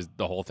Job is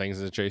the whole thing's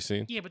a chase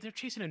scene. Yeah, but they're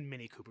chasing in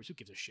Mini Coopers. Who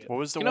gives a shit? What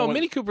was the You one? know, with-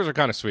 Mini Coopers are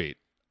kind of sweet.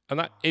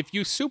 If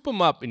you soup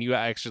them up and you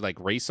actually like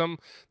race them,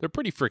 they're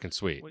pretty freaking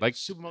sweet. What, Like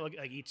soup 'em up,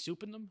 like eat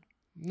soup in them?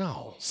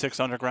 no, 6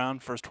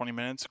 Underground, first 20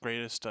 minutes,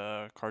 greatest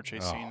car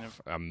chase scene.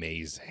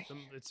 amazing.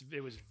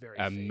 It was very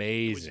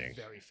Amazing. Fake. It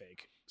was very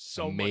fake.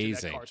 So much Amazing.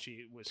 of that car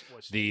sheet was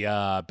The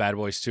Bad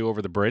Boys 2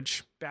 over the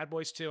bridge. Bad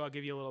Boys 2. I'll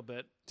give you a little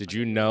bit. Did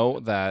you know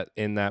that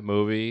in that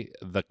movie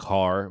the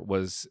car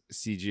was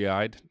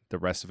CGI'd? The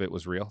rest of it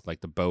was real.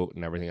 Like the boat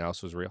and everything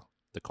else was real.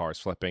 The cars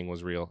flipping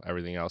was real.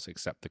 Everything else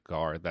except the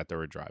car that they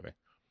were driving.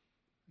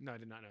 No, I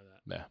did not know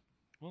that. Yeah.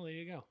 Well, there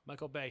you go.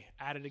 Michael Bay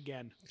at it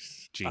again.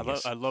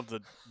 Genius. I love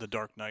the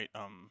Dark Knight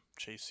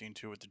chase scene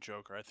too with the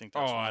Joker. I think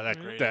that's one of the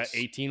that greatest.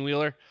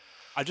 18-wheeler.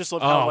 I just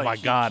love how Oh like, my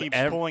he God, keeps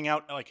pulling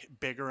out like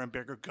bigger and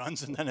bigger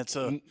guns, and then it's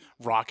a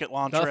rocket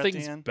launcher at the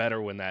Nothing's end.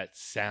 better when that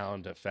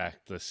sound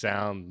effect, the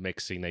sound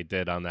mixing they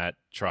did on that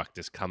truck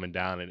just coming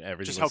down and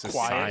everything Just was how just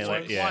quiet it It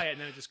silent. was Yeah. quiet,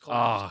 and then it just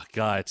collapsed. Oh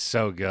god, it's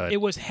so good. It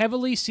was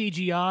heavily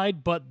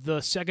CGI'd, but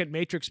the second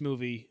Matrix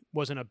movie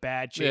wasn't a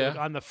bad chase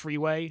Yeah. on the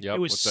freeway. Yep, it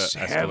was with the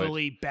Escalade.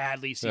 heavily,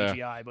 badly Yeah.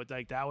 CGI, but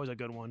like that was a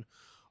good one.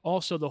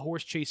 Also, the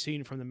horse chase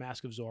scene from The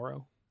Mask of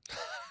Zorro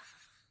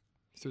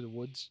through the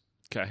woods.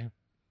 Okay.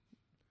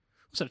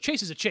 So,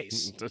 chase is a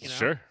chase. That's you know?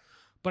 sure.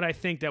 But I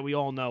think that we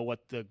all know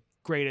what the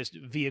greatest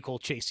vehicle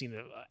chase scene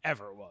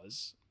ever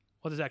was.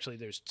 Well,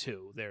 there's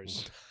two.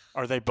 There's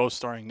Are they both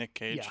starring Nick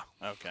Cage?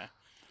 Yeah. Okay.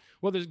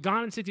 Well, there's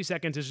Gone in 60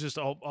 Seconds is just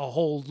a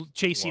whole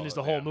chase scene Well, is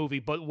the whole yeah. movie,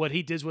 but what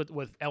he does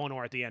with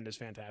Eleanor at the end is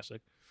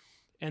fantastic.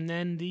 And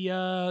then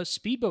the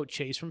speedboat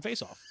chase from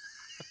Face Off.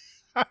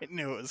 I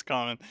knew it was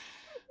coming.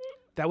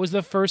 That was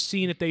the first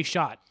scene that they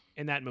shot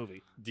in that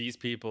movie. These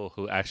people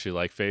who actually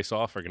like Face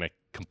Off are gonna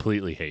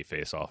completely hate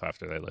Face Off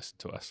after they listen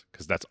to us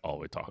because that's all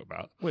we talk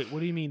about. Wait,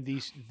 what do you mean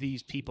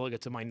these people?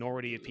 It's a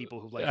minority of people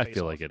who like I Face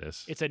feel Off. like it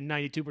is. It's a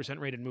 92%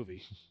 rated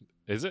movie.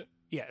 Is it?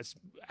 Yeah, it's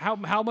how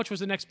much was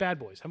the next Bad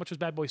Boys? How much was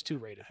Bad Boys 2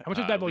 rated? How much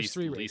was Bad Boys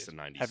 3 At rated? least a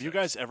 96. Have you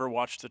guys ever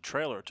watched the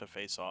trailer to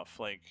Face Off?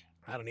 Like,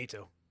 I don't need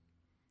to.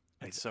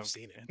 it's I've so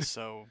seen it. It's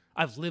so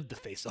I've lived the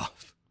Face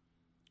Off.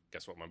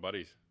 Guess what? My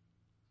buddy's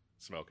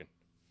smoking.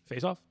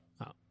 Face Off?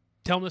 Oh.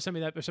 Tell him to send me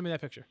that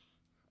picture.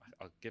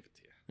 I'll give it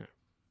to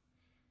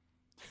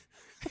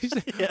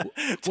you.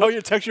 yeah.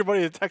 Text your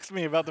buddy to text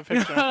me about the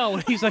picture. No,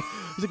 he's like,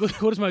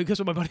 what is my? Guess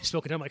what my buddy's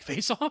smoking? I'm like,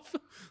 Face Off.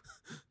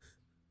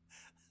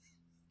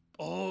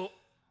 Oh,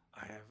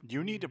 I have.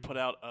 You need to put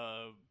out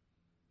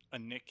a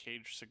Nick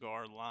Cage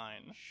cigar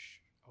line.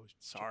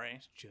 Sorry.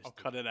 I'll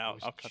cut it out.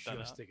 I'll cut that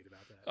out. Thinking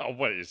about that. Oh,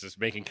 what is this?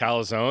 Making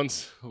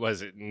calzones?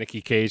 Was it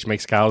Nicky Cage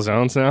makes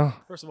calzones now?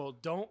 First of all,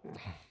 don't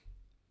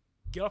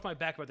get off my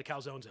back about the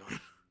calzone zone.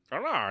 I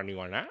don't know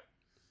anyone that.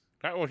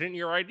 That wasn't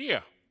your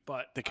idea.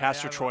 But The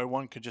Castor Troy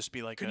one could just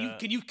be like Can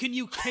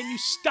you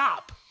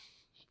stop?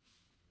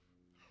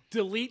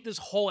 Delete this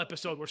whole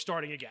episode. We're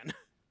starting again.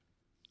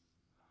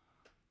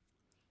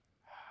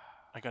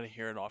 I got to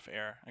hear it off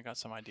air. I got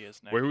some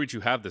ideas, Nick. Where would you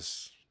have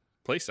this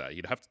place at?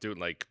 You'd have to do it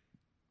like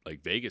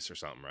like Vegas or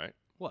something, right?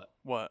 What?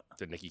 What?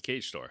 The Nicky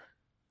Cage store.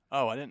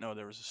 Oh, I didn't know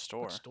there was a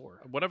store. What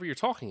store? Whatever you're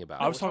talking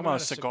about. I was we're talking talking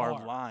about a cigar,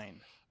 cigar.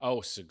 line.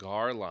 Oh,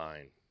 cigar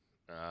line.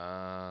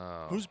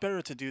 Oh. Who's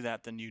better to do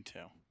that than you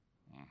two?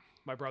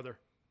 My brother.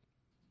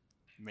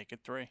 Make it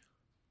 3.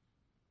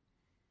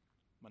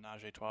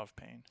 Menage a trois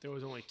pain. There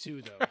was only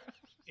 2 though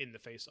in the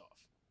face-off.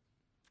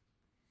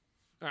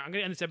 All right, I'm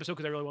gonna end this episode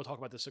because I really want to talk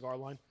about the cigar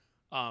line.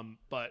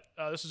 But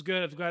this was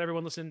good. I'm glad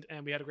everyone listened,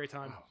 and we had a great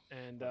time. Wow.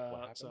 And What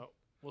happened? so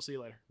we'll see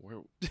you later.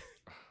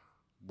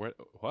 Where?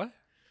 What?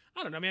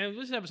 I don't know, man.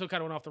 This episode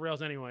kind of went off the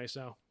rails anyway.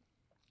 So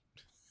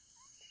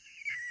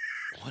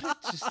What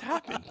just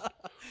happened?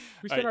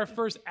 we spent our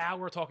first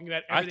hour talking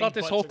about. I Everything thought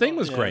this but whole thing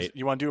cigars. was great.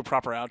 You want to do a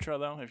proper outro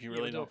though? If you Yeah,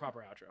 really we'll do a don't. proper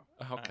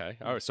outro. Okay.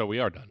 All right. So we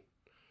are done.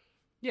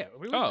 Yeah,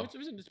 Oh.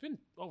 it's been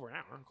over an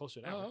hour, close to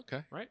an hour, Oh,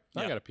 okay. right?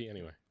 I Yeah. gotta pee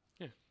anyway.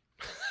 Yeah.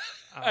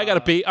 I gotta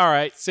pee. All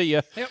right. See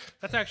ya. Yep,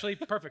 that's actually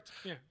perfect.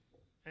 Yeah.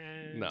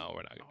 And No,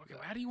 we're not gonna. Okay,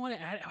 how do you want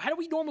to? How do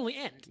we normally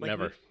end?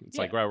 Never. It's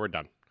yeah. like right, we're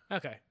done.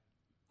 Okay.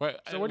 So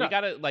we're we done.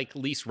 gotta like at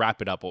least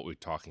wrap it up what we're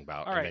talking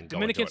about. All and right. then go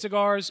Dominican into it.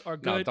 cigars are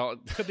No, good.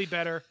 don't. Could be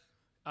better.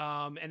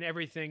 And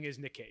everything is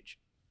Nick Cage.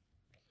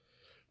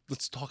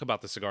 Let's talk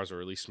about the cigars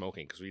we're at least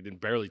smoking because we didn't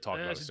barely talk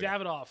about It's it.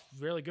 Davidoff,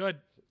 really good.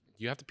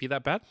 You have to pee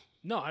that bad?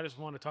 No, I just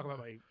want to talk about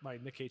my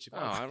Nick Cage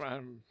Oh, cigar.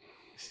 I'm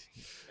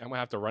gonna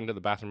have to run to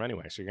the bathroom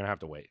anyway, so you're gonna have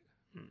to wait.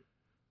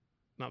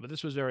 No, but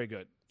this was very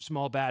good.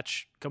 Small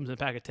batch, comes in a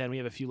pack of 10. We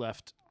have a few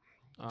left.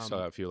 So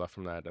a few left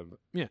from that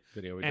yeah.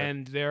 video we did.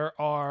 And there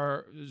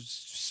are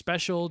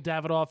special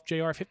Davidoff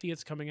JR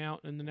 50ths coming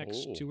out in the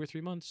next Ooh. 2 or 3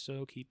 months.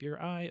 So keep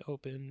your eye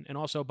open. And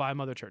also buy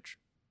Mother Church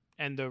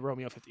and the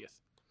Romeo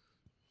 50th.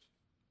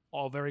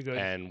 All very good.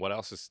 And what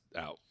else is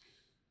out?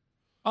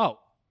 Oh.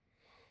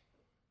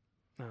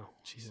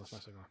 Jesus. My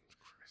cigar.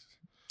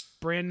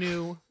 Brand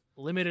new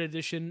limited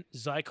edition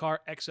Zycar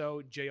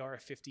XO JR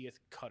 50th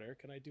cutter.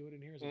 Can I do it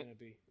in here? Is it going to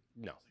be?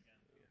 No.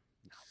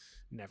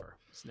 Never.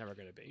 It's never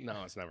going to be.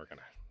 No, it's never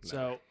gonna.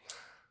 So,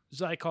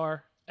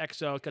 Zycar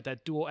XO, it's got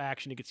that dual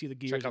action. You can see the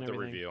gears. Check out and the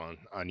everything. review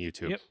on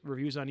YouTube. Yep,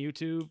 reviews on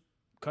YouTube.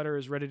 Cutter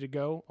is ready to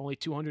go. Only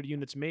 200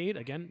 units made.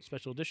 Again,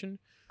 special edition.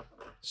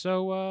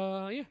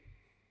 So, yeah.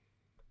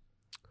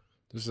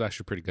 This is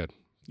actually pretty good.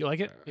 You like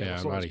it? Yeah,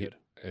 it's I'm always not good.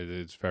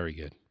 It's very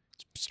good.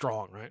 It's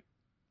strong, right?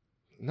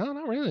 No,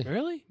 not really.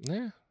 Really?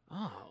 Yeah.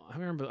 Oh, I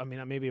remember. I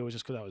mean, maybe it was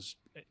just because I was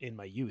in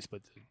my youth,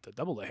 but the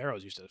Double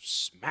Lajeros used to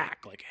smack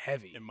like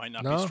heavy. It might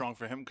not No. be strong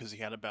for him because he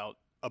had about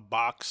a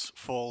box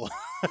full,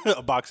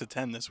 a box of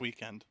 10 this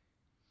weekend.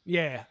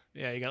 Yeah,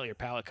 yeah. You got your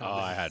palate Oh,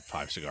 combo. I had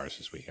 5 cigars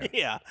this weekend.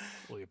 Yeah.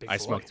 Well, you're a big I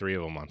boy. smoked 3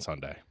 of them on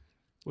Sunday.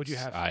 What'd you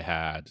have? I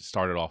had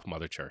started off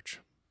Mother Church,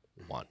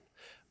 1.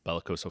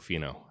 Bellicoso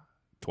Fino,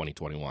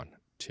 2021,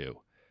 2.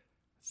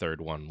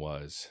 Third one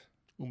was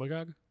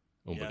Umbagog?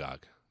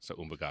 Umbagog. So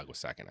Umbagog was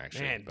second,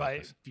 actually. Man,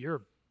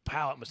 your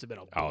palate must have been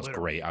I was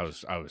great. I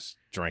was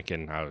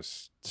drinking. I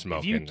was smoking.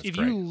 If you It's if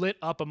great. you lit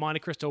up a Monte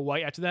Cristo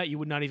White after that, you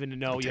would not even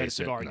know you had a Taste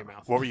it, cigar in no. your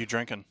mouth. What were you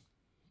drinking?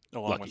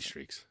 Along Lucky with it?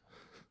 Streaks.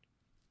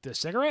 The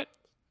cigarette?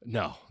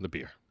 No, the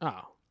beer.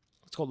 Oh,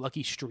 it's called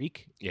Lucky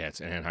Streak. Yeah, it's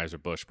an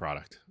Anheuser-Busch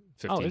product.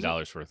 Oh, is it?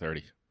 $15 for a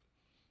 30.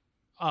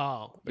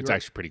 Oh, It's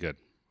actually pretty good.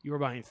 you were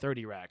buying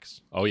 30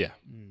 racks. Oh, yeah.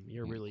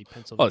 You're really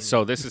Pennsylvania. Oh,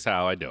 so this is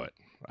how I do it.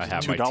 I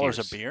have my $2 tiers.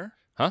 a beer?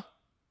 Huh?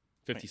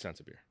 50 cents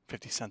a beer.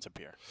 50 cents a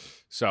beer.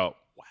 So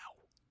Wow.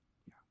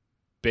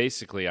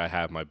 basically, I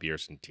have my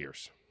beers in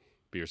tiers.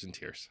 Beers in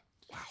tiers.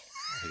 Wow.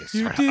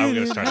 You I'm gonna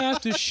didn't start.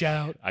 have to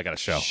shout. I got a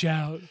show.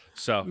 Shout.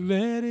 So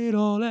Let it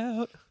all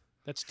out.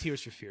 That's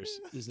Tears for Fears.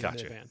 Is the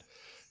Gotcha. band.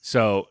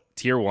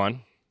 tier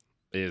 1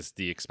 is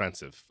the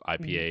expensive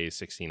IPA,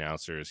 16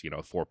 ounces.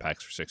 4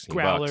 packs for 16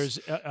 Growlers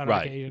bucks. on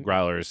Right, occasion.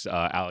 growlers,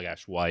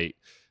 Allagash White,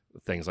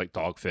 things like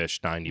Dogfish,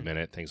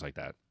 90-minute, things like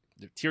that.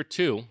 Tier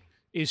 2,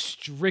 Is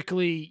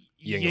strictly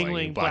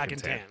Yingling Black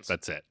and Tans.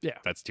 That's it. Yeah.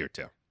 That's tier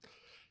 2.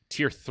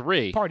 Tier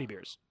 3, Party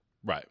beers.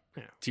 right.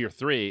 Yeah. Tier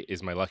 3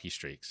 is my Lucky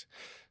Streaks.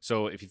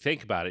 So if you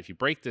think about it, if you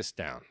break this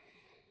down,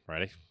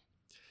 ready?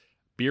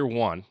 Beer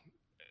 1,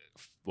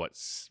 what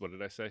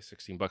did I say?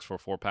 $16 for a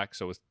 4-pack.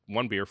 So it's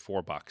 1 beer,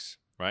 $4,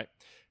 right?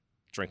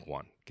 Drink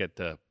 1. Get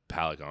the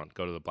palate going.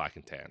 Go to the Black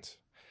and Tans.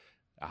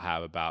 I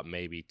have about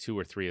maybe 2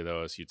 or 3 of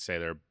those. You'd say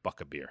they're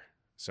 $1 a beer.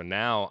 So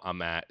now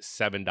I'm at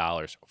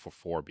 $7 for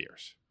 4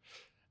 beers.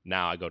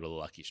 Now I go to the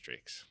Lucky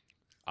Streaks.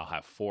 I'll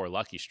have 4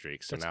 Lucky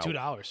Streaks. So That's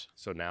now, $2.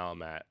 So now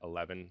I'm at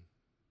 11.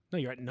 No,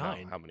 you're at No,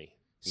 9. how many?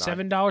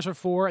 9. $7 for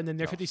 4, and then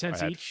they're No, 50 I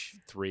cents had each.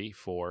 3,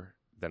 4,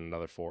 then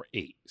another 4,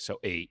 8. So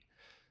 8.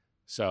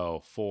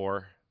 So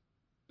 4,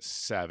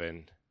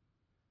 7,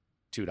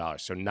 $2.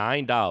 So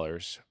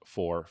 $9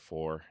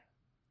 for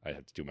I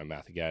have to do my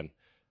math again.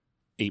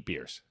 8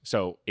 beers.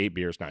 So 8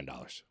 beers,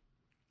 $9.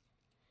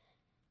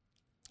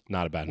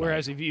 Not a bad night.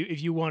 Whereas if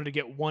you wanted to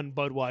get one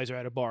Budweiser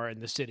at a bar in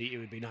the city, it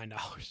would be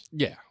 $9.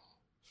 Yeah.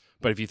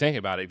 But if you think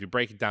about it, if you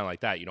break it down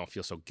like that, you don't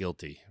feel so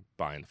guilty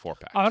buying the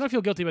 4-pack. Oh, I don't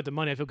feel guilty about the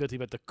money. I feel guilty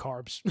about the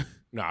carbs.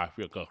 No, I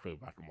feel guilty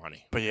about the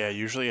money. But yeah,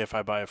 usually if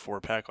I buy a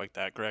 4-pack like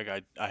that, Greg,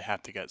 I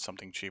have to get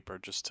something cheaper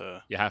just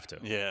to. You have to.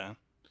 Yeah.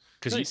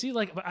 because No, you you see,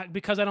 like,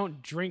 because I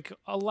don't drink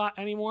a lot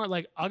anymore,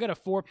 like, I'll get a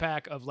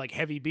 4-pack of, like,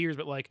 heavy beers,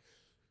 but, like,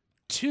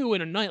 2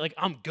 in a night, like,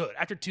 I'm good.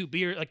 After 2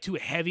 beer, like, 2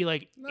 heavy,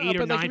 like, 8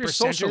 or 9%. Like if you're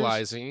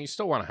socializing, you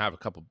still want to have a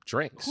couple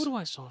drinks. Who do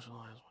I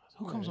socialize with?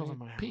 Who comes over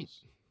my house? Pete.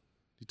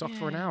 You talk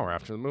for an Yeah. hour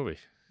after the movie.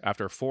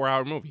 After a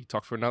 4-hour movie, you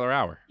talk for another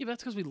hour. Yeah, but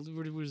that's because we just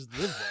live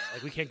there.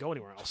 Like, we can't go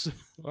anywhere else.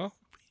 Well,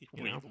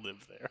 We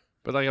live there.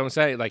 but like I'm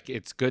saying, like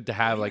it's good to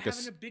have like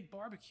having a big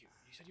barbecue.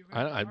 You said you were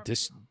gonna have a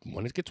this barbecue.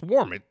 when it gets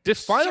warm. It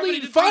this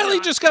finally 70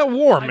 degrees. just got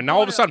warm, I and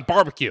all of a bought sudden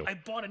barbecue. I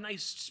bought a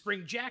nice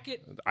spring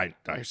jacket. I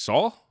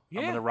saw.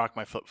 Yeah. I'm gonna rock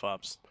my flip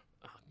flops.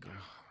 Oh, God.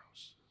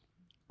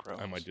 Gross.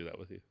 I might do that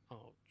with you.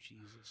 Oh,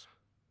 Jesus.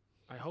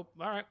 I hope.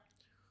 All right.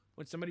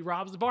 When somebody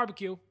robs the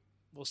barbecue,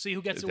 we'll see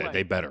who gets away.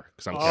 They better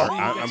because I'm, Oh.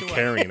 I'm Gets away.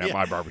 carrying at Yeah.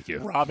 my barbecue.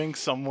 Robbing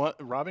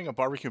a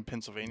barbecue in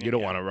Pennsylvania. You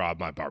don't Yeah. want to rob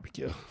my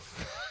barbecue.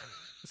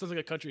 It sounds like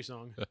a country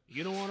song.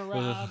 You don't want to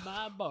rob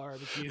my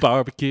barbecue.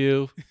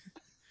 Barbecue.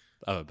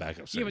 I'm a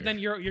backup singer. Yeah, but then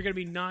you're gonna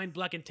be 9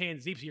 black and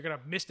tans deep, so you're gonna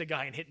miss the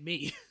guy and hit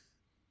me.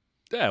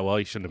 Yeah, well,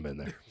 you shouldn't have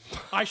been there.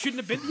 I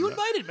shouldn't have been. You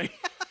invited me.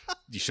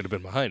 You should have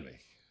been behind me.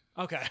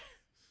 Okay.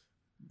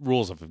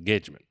 Rules of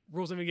engagement.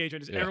 Rules of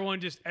engagement is Yeah.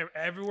 everyone just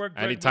everywhere.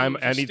 Greg Anytime,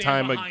 moves, just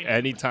stand behind him.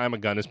 anytime a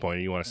gun is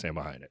pointed, you want to stand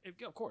behind it.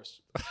 Of course.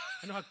 I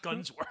know how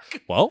guns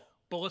work. Well,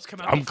 Bullets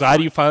come out. I'm the glad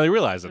front. you finally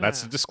realized that.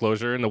 That's Yeah. the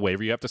disclosure and the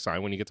waiver you have to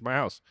sign when you get to my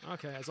house.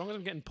 Okay, as long as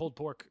I'm getting pulled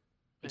pork.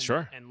 And,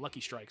 Sure. And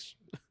Lucky Strikes.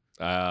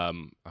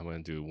 I'm gonna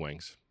do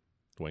wings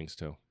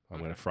too. I'm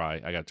gonna fry.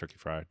 I got a turkey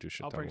fry. Do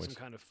shit I'll ton bring of some wings.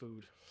 kind of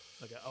food.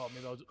 Like,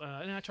 maybe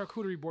I'll.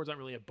 Charcuterie boards aren't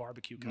really a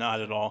barbecue. Kind Not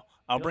of at thing. all.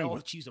 I'll Maybe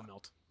bring cheese will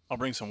melt. I'll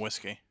bring some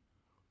whiskey.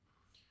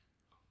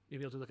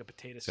 Maybe I'll do like a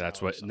potato So salad.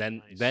 that's or what.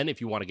 something Then nice.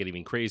 if you want to get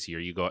even crazier,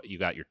 you got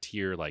your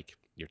tier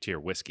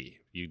whiskey.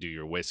 You do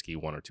your whiskey,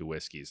 1 or 2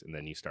 whiskeys, and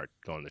then you start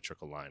going the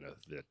trickle line of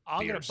the I'm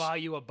beers. gonna buy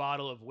you a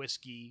bottle of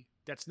whiskey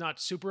that's not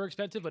super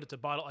expensive, but it's a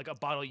bottle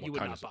you What would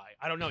kind not is it? buy.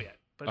 I don't know yet,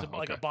 but it's Oh,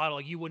 like a okay. bottle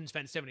like you wouldn't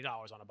spend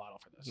 $70 on a bottle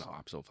for this. No,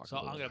 absolutely. So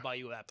I'm gonna buy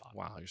you that bottle.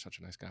 Wow, you're such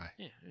a nice guy.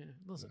 Yeah,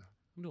 listen,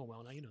 I'm doing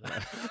well now. You know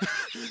that.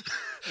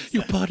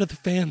 You're part of the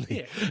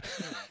family. Yeah.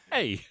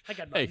 Hey. I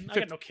got Hey, nothing. I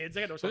got no kids.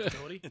 I got no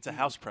responsibility. It's a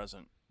house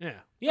present. Yeah.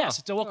 Yes,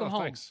 it's a welcome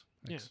home. Thanks.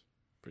 Yeah.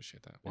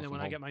 Appreciate that. And then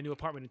when I get my new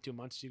apartment in 2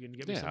 months, you can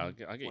give me some. I'll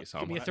get you some.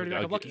 Give me a 30 I'll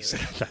pack of get-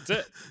 Luckies. That's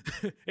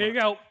it. Here you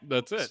go.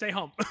 That's it. Stay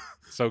home.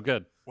 So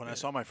good. When I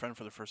saw my friend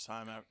for the first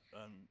time,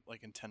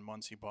 like in 10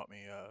 months, he bought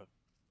me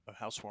a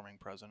housewarming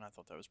present. I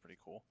thought that was pretty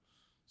cool.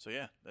 So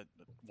yeah,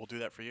 we'll do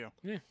that for you.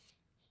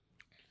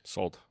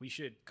 Sold. We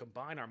should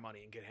combine our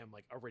money and get him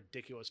like a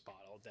ridiculous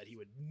bottle that he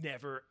would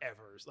never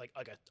ever like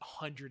a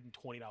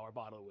 $120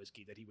 bottle of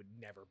whiskey that he would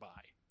never buy.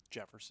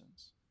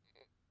 Jefferson's.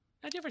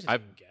 Now Jefferson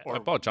I've- can get. I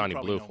bought you Johnny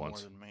probably Blue know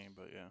once. More than me,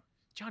 but yeah.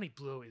 Johnny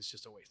Blue is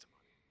just a waste of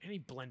money. Any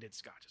blended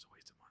scotch is a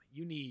waste of money.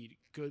 You need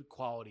good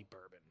quality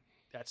bourbon.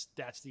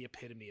 That's the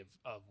epitome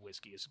of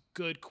whiskey is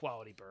good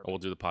quality bourbon. We'll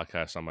do the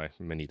podcast on my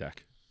mini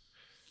deck.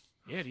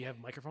 Yeah, do you have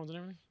microphones and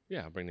everything?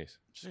 Yeah, I'll bring these.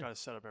 Just gotta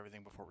set up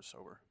everything before we're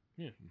sober.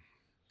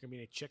 Gonna be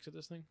any chicks at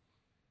this thing?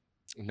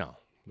 No.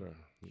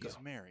 He's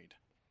married.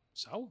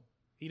 So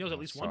he knows at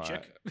least one So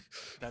chick.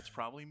 That's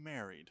probably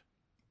married.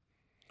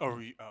 Oh,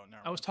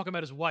 never. I was talking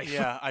about his wife.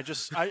 Yeah, I've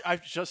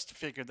just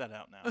figured that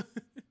out now.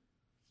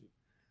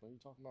 What are you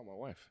talking about, my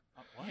wife?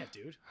 Yeah,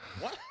 dude.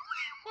 What?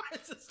 Why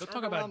is this Don't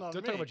turned talk around about on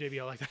don't talk me? about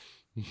JBL like that.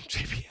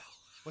 JBL.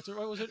 What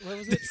was it? What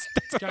was it?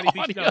 That's Johnny an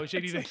Beach- audio. no,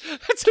 JBV.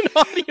 That's an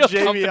audio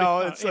JBL,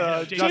 company. it's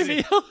Yeah,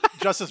 Justice,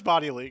 Justice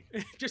Body League.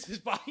 Just his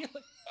body.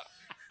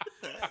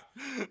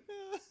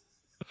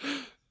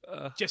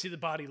 Jesse the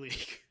Body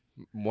League.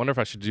 Wonder if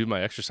I should do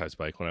my exercise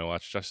bike when I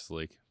watch Justice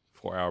League.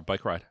 4-hour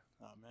bike ride.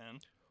 Oh man.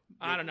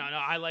 I don't know. No,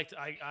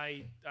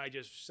 I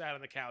just sat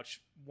on the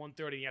couch 1:30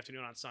 in the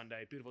afternoon on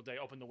Sunday. Beautiful day.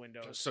 Opened the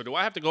windows. So do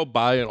I have to go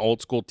buy an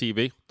old school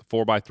TV, the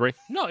 4x3?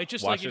 No, it's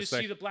just Watch like you this just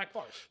see thing? the black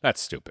bars. That's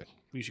stupid.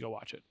 You should go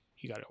watch it.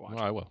 You got to watch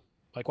Well, I will. it.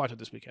 Like watch it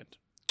this weekend.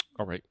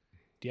 All right.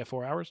 Do you have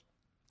 4 hours?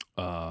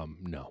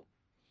 No.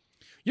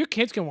 Your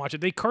kids can watch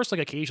it. They curse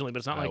like occasionally, but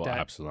it's not I like will that.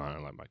 absolutely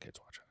not let my kids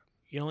watch it.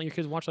 You don't let your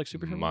kids watch like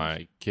superhero movies?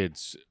 My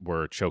kids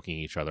were choking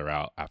each other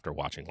out after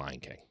watching Lion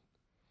King.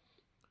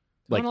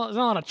 There's not a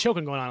lot of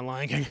choking going on in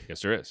Lion King.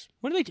 Yes, there is.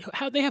 What do they?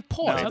 How they have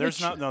paws? No, How there's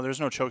they not. No, there's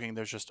no choking.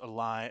 There's just a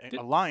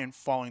lion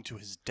falling to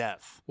his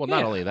death. Well, not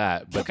Yeah. only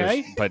that, but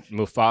Okay. but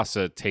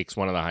Mufasa takes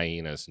one of the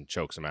hyenas and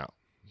chokes him out,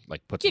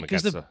 like puts Yeah, him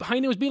because against the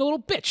hyena was being a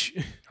little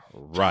bitch.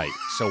 Right.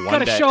 So one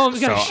Gotta day, show him.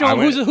 Gotta so show I him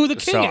went- who the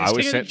king so is. I was King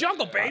of the sitting-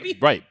 jungle, baby.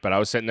 Right, but I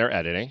was sitting there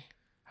editing,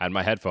 had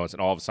my headphones, and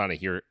all of a sudden I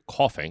hear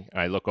coughing, and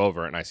I look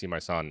over and I see my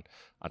son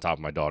on top of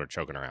my daughter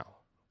choking her out.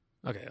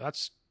 Okay,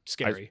 that's I-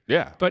 scary.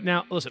 yeah. But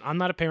now, listen, I'm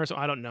not a parent, so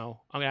I don't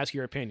know. I'm gonna ask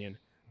your opinion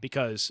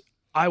because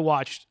I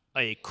watched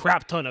a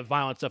crap ton of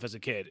violent stuff as a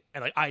kid,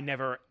 and like I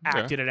never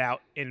acted it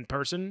out in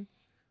person.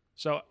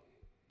 So,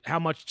 how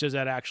much does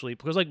that actually?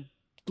 Because like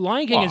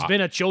Lion King has Well,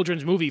 been a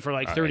children's movie for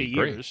like I 30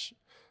 agree. years.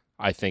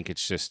 I think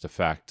it's just the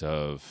fact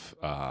of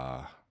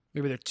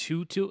Maybe they're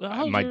too.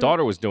 my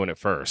daughter was doing it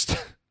first.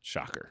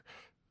 Shocker.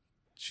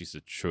 She's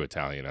the true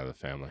Italian of the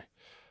family.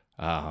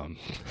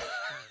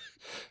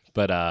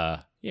 But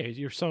Yeah,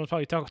 your son was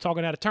probably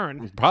talking out of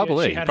turn.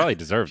 probably She he had probably to,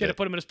 deserved she had it. to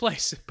put him in his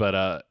place.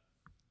 But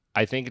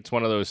I think it's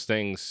one of those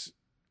things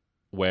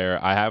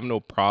where I have no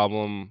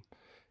problem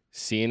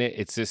seeing it.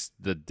 It's just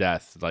the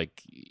death.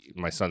 Like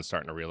my son's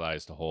starting to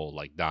realize the whole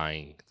like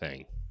dying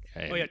thing.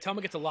 And Oh yeah, tell him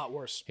it gets a lot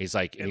worse. he's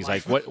like, in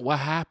life. what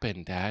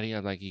happened, Daddy?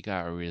 I'm like, he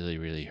got really,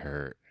 really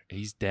hurt.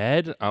 He's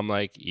dead. I'm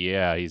like,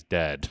 yeah, he's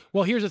dead.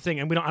 Well, here's the thing,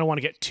 and I don't want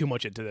to get too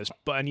much into this,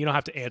 and you don't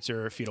have to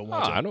answer if you don't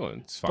want to. I don't.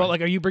 It's fine. But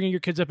like, are you bringing your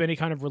kids up any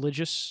kind of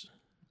religious?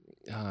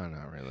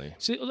 Not really.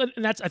 See,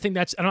 and I think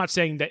that's. I'm not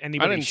saying that I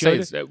anybody didn't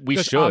should. say we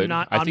because should.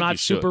 I'm I think not you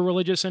should. super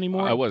religious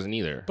anymore. I wasn't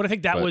either. But I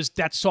think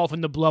that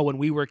softened the blow when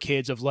we were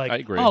kids of like, I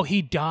agree. oh,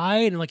 he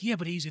died, and like, yeah,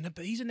 but he's in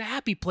a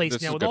happy place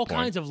This is now a with good all point.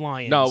 kinds of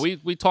lions. No,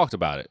 we talked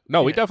about it.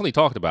 No, we Yeah. definitely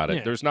talked about it.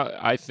 Yeah. There's not.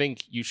 I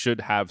think you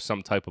should have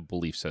some type of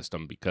belief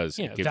system because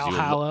it gives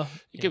Valhalla.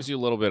 it gives you a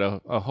little bit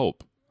of a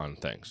hope on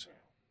things.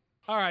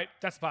 All right,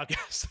 that's the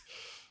podcast.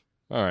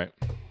 All right.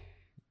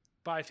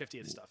 Buy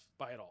 50th stuff.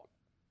 Buy it all.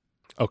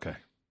 Okay.